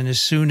heads, and as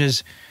soon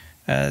as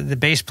the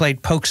base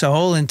plate pokes a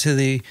hole into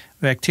the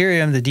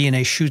bacterium, the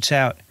DNA shoots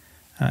out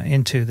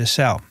into the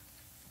cell.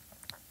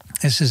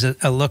 This is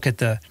a look at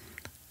the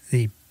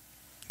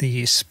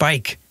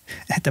spike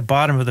at the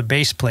bottom of the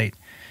base plate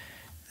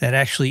that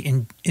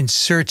actually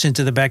inserts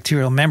into the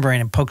bacterial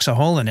membrane and pokes a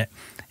hole in it.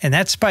 And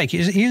that spike,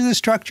 here's the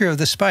structure of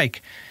the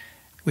spike,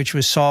 which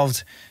was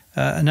solved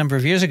a number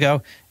of years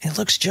ago. It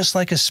looks just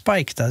like a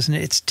spike, doesn't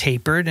it? It's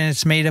tapered, and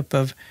it's made up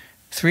of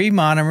 3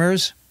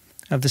 monomers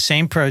of the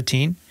same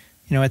protein.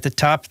 You know, at the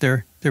top,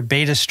 they're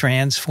beta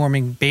strands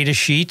forming beta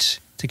sheets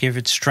to give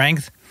it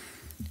strength.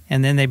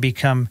 And then they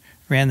become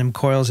random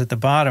coils at the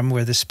bottom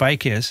where the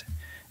spike is.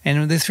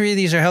 And the 3 of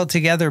these are held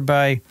together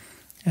by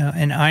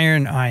an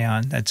iron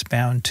ion that's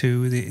bound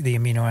to the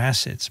amino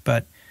acids.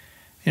 But,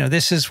 you know,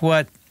 this is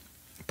what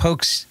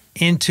pokes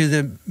into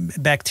the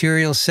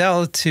bacterial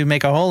cell to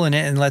make a hole in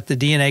it and let the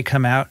DNA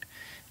come out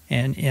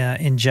and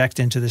inject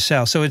into the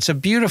cell. So it's a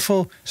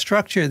beautiful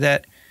structure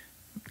that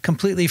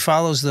completely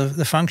follows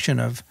the function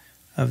of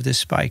this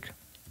spike.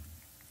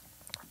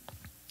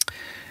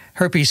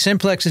 Herpes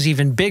simplex is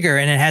even bigger,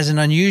 and it has an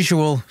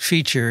unusual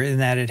feature in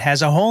that it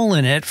has a hole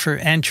in it for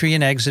entry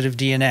and exit of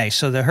DNA.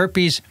 So the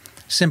herpes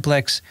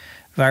simplex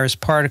virus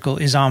particle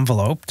is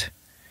enveloped,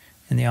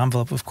 and the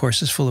envelope, of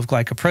course, is full of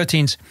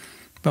glycoproteins.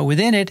 But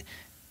within it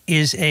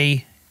is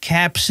a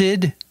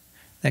capsid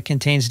that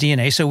contains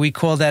DNA. So we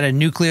call that a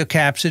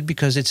nucleocapsid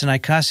because it's an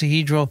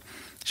icosahedral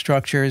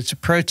structure. It's a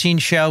protein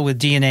shell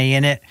with DNA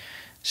in it.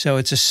 So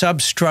it's a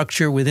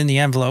substructure within the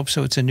envelope.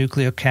 So it's a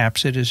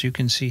nucleocapsid, as you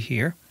can see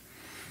here.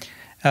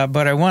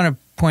 But I want to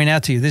point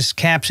out to you, this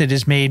capsid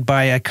is made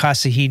by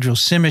icosahedral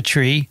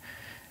symmetry,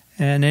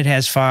 and it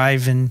has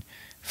 5 and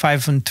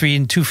 3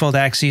 and 2-fold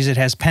axes. It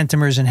has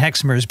pentamers and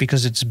hexamers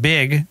because it's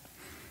big.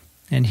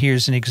 And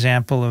here's an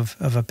example of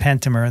a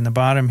pentamer in the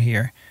bottom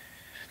here.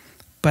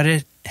 But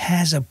it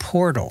has a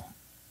portal.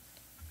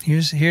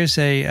 Here's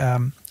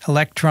a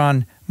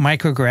electron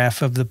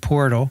micrograph of the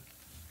portal.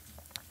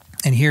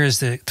 And here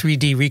is the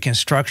 3D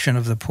reconstruction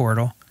of the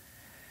portal.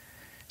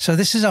 So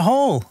this is a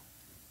hole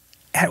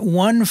at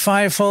 1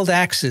 5-fold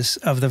axis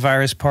of the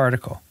virus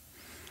particle.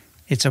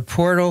 It's a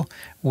portal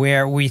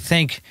where we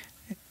think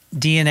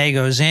DNA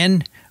goes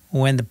in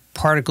when the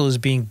particle is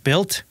being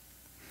built,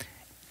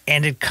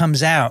 and it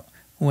comes out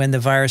when the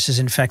virus is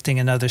infecting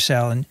another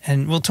cell.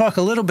 And we'll talk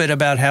a little bit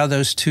about how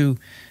those two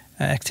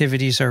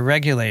activities are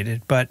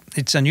regulated, but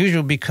it's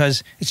unusual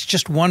because it's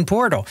just one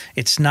portal.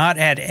 It's not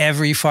at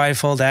every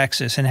 5-fold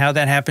axis, and how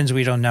that happens,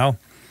 we don't know.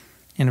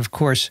 And of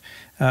course,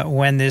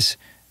 when this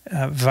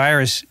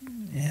virus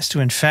is to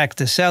infect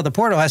the cell, the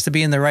portal has to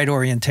be in the right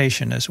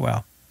orientation as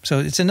well. So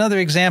it's another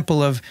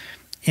example of,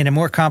 in a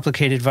more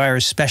complicated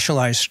virus,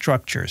 specialized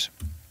structures.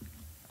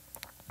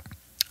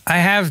 I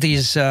have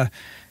these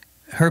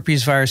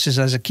herpes viruses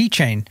as a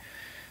keychain.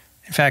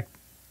 In fact,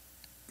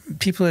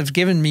 people have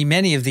given me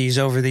many of these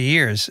over the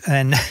years.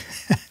 And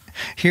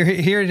here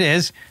it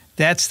is.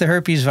 That's the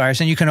herpes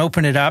virus. And you can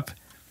open it up,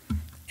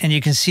 and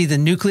you can see the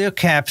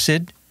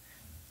nucleocapsid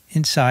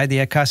inside the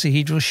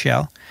icosahedral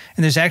shell.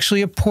 And there's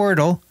actually a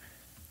portal,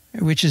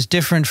 which is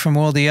different from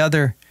all the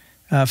other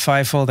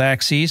 5-fold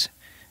axes.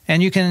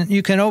 And you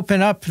can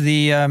open up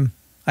the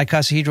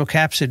icosahedral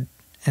capsid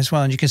as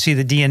well, and you can see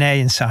the DNA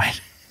inside.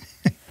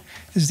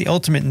 This is the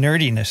ultimate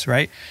nerdiness,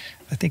 right?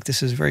 I think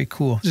this is very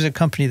cool. There's a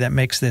company that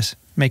makes this,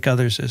 make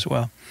others as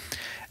well.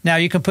 Now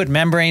you can put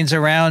membranes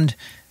around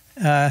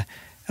a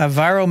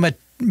viral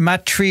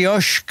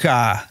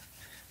matryoshka.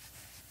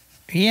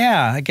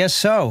 Yeah, I guess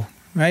so,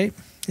 right?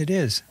 It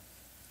is.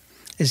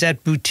 Is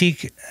that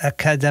Boutique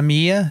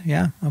Academia?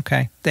 Yeah,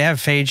 okay. They have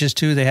phages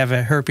too. They have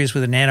a herpes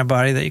with an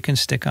antibody that you can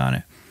stick on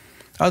it.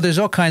 Oh, there's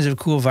all kinds of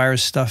cool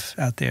virus stuff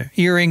out there.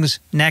 Earrings,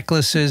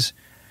 necklaces,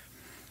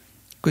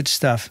 good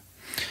stuff.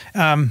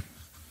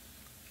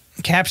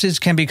 Capsids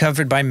can be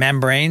covered by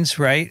membranes,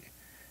 right?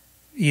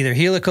 Either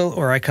helical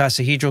or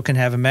icosahedral can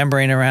have a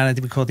membrane around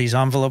it. We call these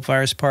envelope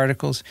virus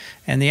particles.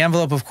 And the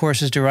envelope, of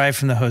course, is derived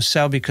from the host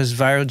cell because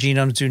viral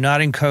genomes do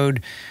not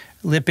encode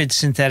lipid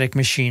synthetic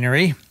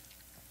machinery.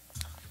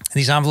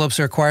 These envelopes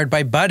are acquired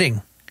by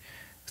budding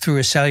through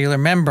a cellular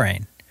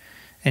membrane.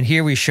 And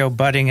here we show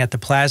budding at the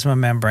plasma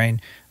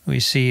membrane. We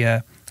see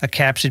a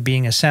capsid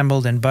being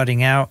assembled and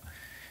budding out.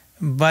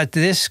 But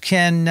this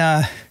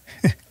can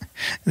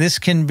this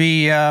can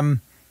be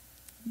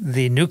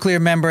the nuclear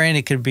membrane.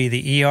 It could be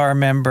the ER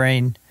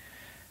membrane.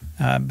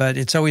 But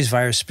it's always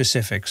virus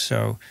specific.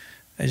 So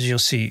as you'll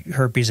see,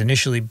 herpes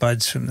initially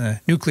buds from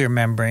the nuclear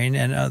membrane,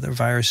 and other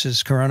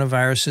viruses,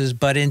 coronaviruses,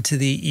 bud into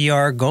the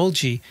ER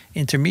Golgi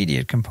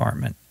intermediate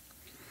compartment.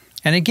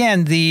 And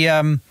again, the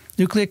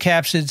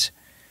nucleocapsids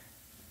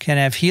can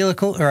have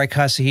helical or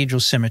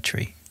icosahedral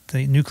symmetry.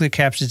 The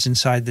nucleocapsids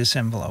inside this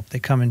envelope. They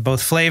come in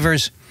both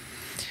flavors.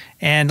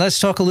 And let's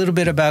talk a little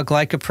bit about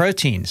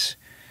glycoproteins.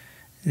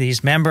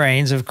 These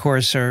membranes, of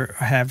course,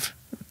 have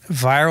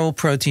viral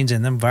proteins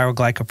in them, viral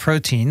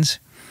glycoproteins.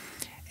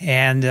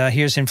 And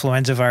here's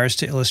influenza virus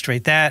to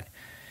illustrate that.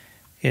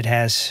 It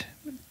has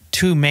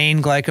 2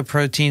 main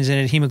glycoproteins in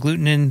it,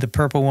 hemagglutinin, the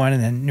purple one,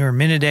 and then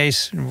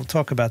neuraminidase, and we'll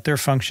talk about their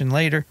function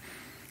later.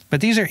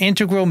 But these are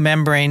integral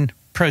membrane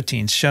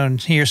proteins shown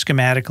here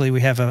schematically.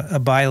 We have a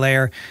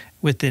bilayer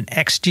with an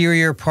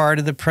exterior part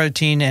of the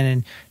protein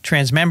and a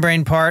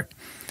transmembrane part,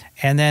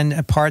 and then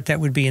a part that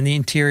would be in the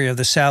interior of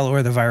the cell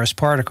or the virus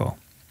particle.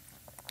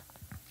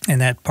 And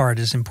that part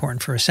is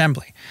important for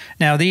assembly.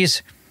 Now,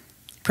 these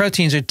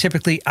proteins are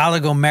typically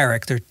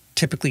oligomeric. They're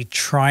typically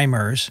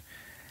trimers.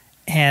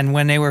 And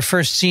when they were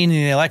first seen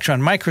in the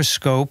electron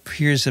microscope,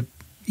 here's a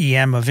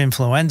EM of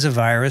influenza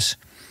virus,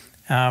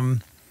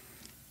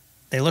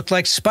 they look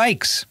like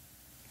spikes.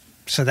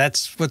 So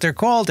that's what they're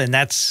called. And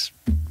that's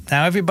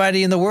now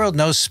everybody in the world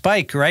knows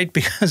spike, right?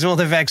 Because all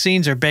the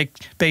vaccines are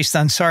based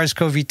on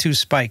SARS-CoV-2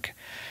 spike.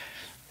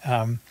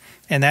 And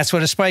that's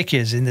what a spike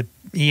is. In the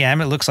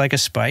EM, it looks like a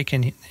spike,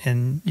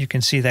 and you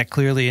can see that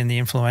clearly in the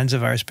influenza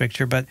virus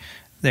picture. But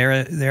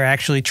they're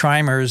actually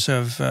trimers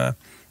of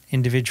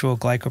individual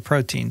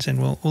glycoproteins,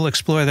 and we'll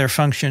explore their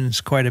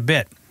functions quite a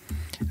bit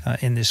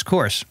in this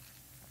course.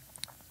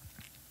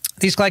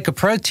 These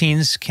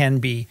glycoproteins can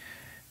be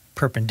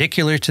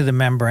perpendicular to the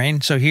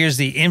membrane. So here's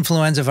the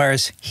influenza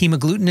virus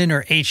hemagglutinin,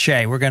 or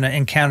HA. We're going to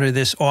encounter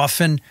this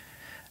often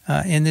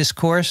in this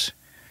course.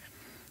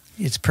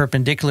 It's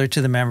perpendicular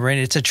to the membrane.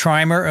 It's a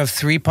trimer of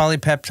 3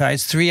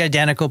 polypeptides, 3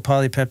 identical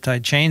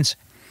polypeptide chains.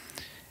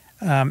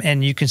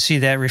 And you can see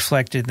that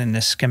reflected in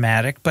the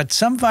schematic. But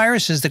some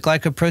viruses, the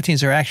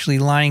glycoproteins, are actually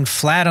lying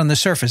flat on the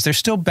surface. They're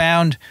still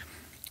bound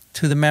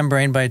to the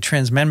membrane by a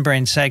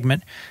transmembrane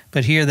segment.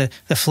 But here, the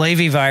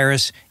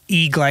flavivirus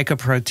E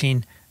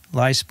glycoprotein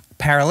lies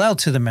parallel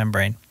to the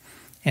membrane.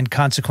 And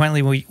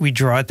consequently, we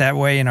draw it that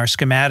way in our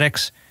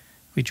schematics.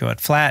 We draw it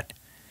flat.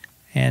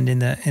 And in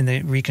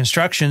the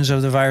reconstructions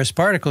of the virus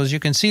particles, you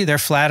can see they're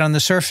flat on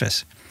the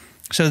surface.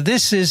 So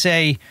this is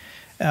a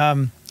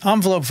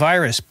envelope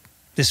virus,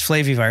 this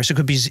flavivirus.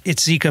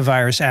 It's Zika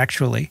virus,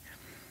 actually.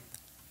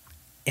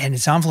 And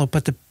it's envelope,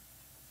 but the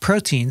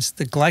proteins,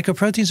 the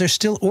glycoproteins, are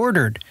still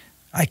ordered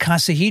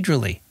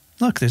icosahedrally.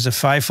 Look, there's a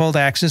 5-fold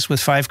axis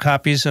with 5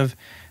 copies of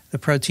the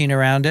protein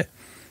around it.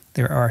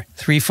 There are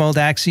 3-fold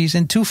axes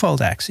and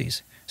 2-fold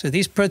axes. So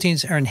these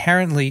proteins are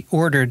inherently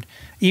ordered,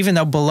 even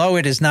though below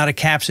it is not a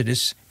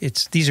capsid.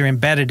 These are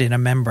embedded in a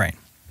membrane.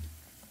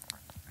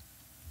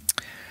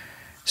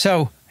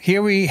 So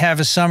here we have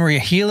a summary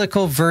of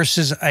helical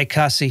versus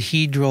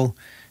icosahedral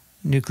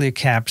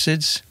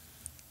nucleocapsids.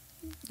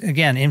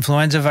 Again,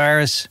 influenza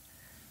virus,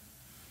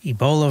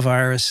 Ebola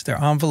virus, they're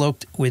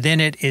enveloped.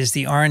 Within it is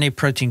the RNA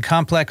protein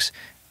complex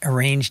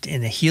arranged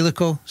in a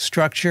helical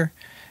structure.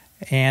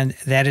 And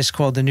that is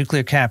called the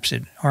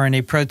nucleocapsid.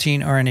 RNA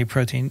protein, RNA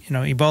protein. You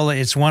know, Ebola,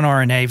 it's one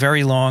RNA,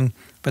 very long,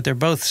 but they're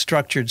both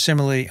structured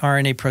similarly,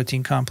 RNA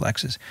protein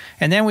complexes.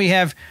 And then we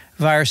have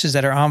viruses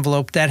that are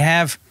enveloped that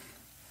have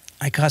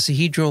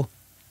icosahedral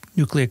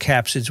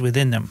nucleocapsids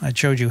within them. I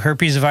showed you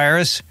herpes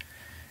virus,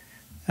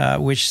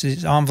 which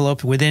is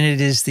enveloped. Within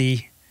it is the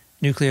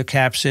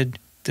nucleocapsid,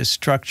 the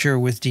structure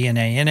with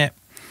DNA in it.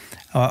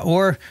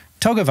 Or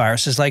toga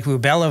viruses like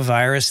rubella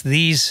virus.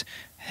 These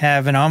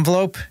have an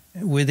envelope.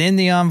 Within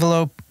the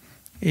envelope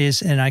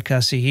is an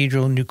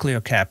icosahedral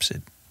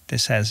nucleocapsid.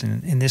 This has,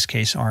 in this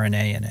case,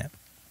 RNA in it.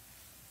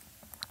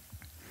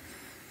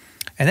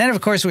 And then,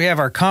 of course, we have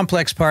our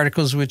complex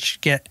particles,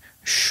 which get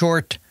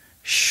short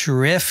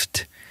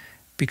shrift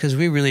because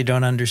we really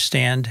don't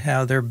understand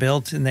how they're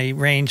built. And they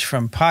range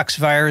from pox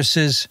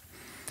viruses,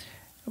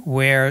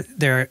 where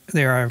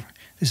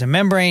there's a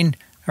membrane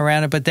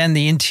around it, but then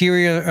the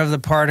interior of the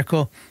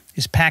particle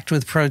is packed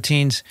with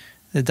proteins.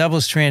 The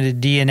double-stranded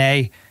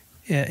DNA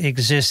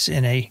exists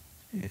in a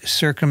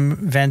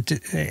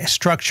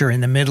structure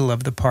in the middle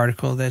of the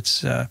particle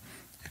that's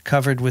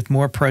covered with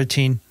more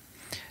protein.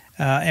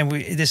 And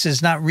this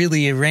is not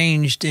really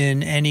arranged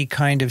in any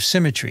kind of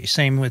symmetry.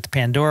 Same with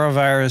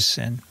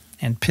Pandoravirus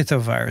and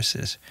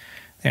pithoviruses.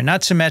 They're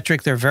not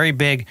symmetric. They're very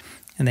big,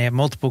 and they have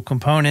multiple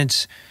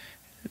components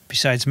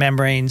besides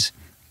membranes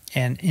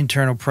and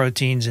internal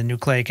proteins and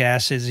nucleic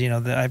acids. You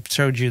know, I've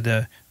showed you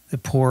the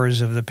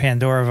pores of the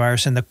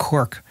Pandoravirus and the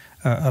cork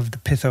of the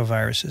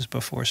pithoviruses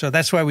before. So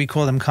that's why we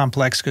call them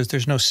complex, because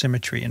there's no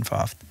symmetry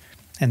involved,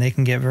 and they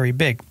can get very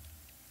big.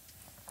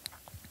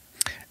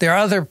 There are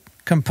other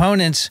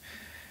components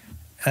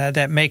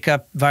that make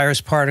up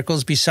virus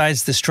particles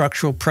besides the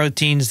structural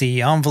proteins,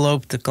 the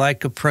envelope, the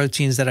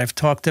glycoproteins that I've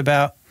talked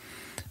about.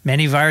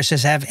 Many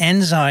viruses have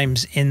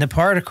enzymes in the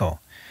particle.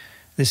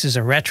 This is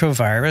a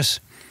retrovirus.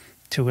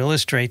 To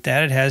illustrate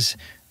that, it has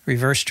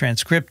reverse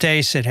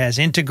transcriptase, it has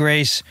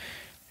integrase,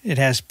 it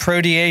has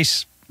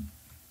protease,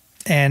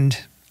 and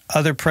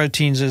other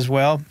proteins as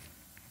well.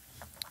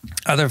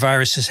 Other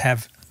viruses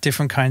have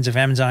different kinds of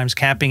enzymes,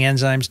 capping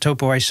enzymes,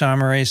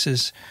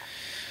 topoisomerases.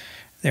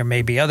 There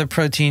may be other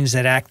proteins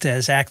that act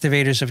as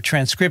activators of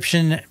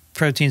transcription,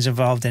 proteins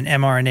involved in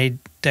mRNA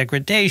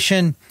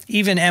degradation.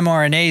 Even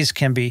mRNAs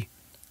can be,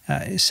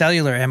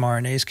 cellular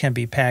mRNAs can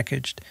be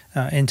packaged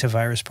into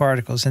virus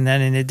particles. And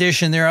then in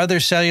addition, there are other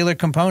cellular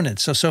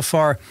components. So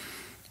far,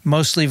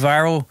 mostly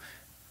viral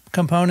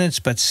components,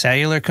 but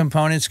cellular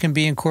components can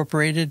be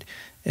incorporated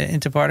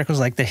into particles,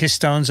 like the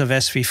histones of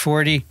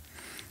SV40,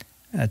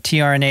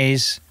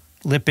 tRNAs,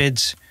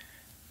 lipids,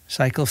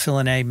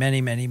 cyclophilin A,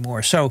 many, many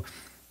more. So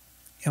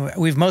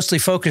we've mostly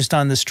focused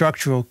on the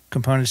structural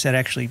components that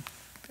actually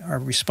are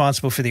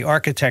responsible for the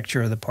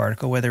architecture of the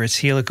particle, whether it's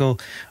helical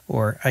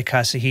or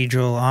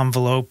icosahedral,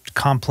 enveloped,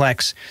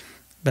 complex.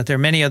 But there are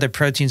many other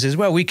proteins as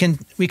well. We can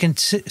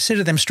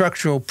consider them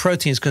structural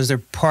proteins because they're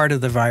part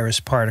of the virus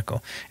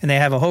particle. And they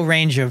have a whole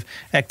range of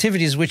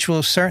activities, which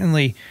we'll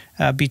certainly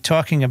be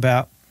talking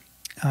about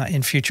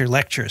in future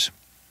lectures.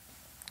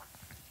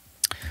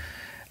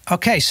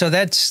 Okay, so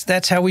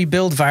that's how we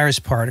build virus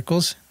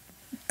particles,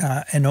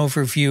 an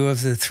overview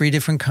of the 3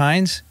 different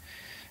kinds.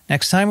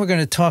 Next time, we're going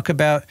to talk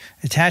about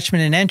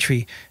attachment and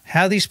entry,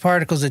 how these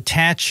particles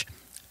attach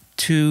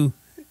to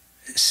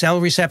cell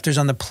receptors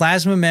on the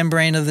plasma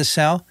membrane of the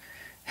cell,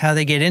 how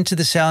they get into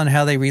the cell, and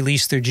how they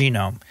release their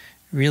genome.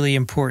 Really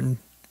important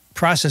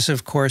process,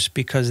 of course,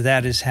 because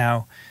that is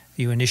how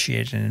you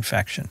initiate an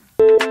infection.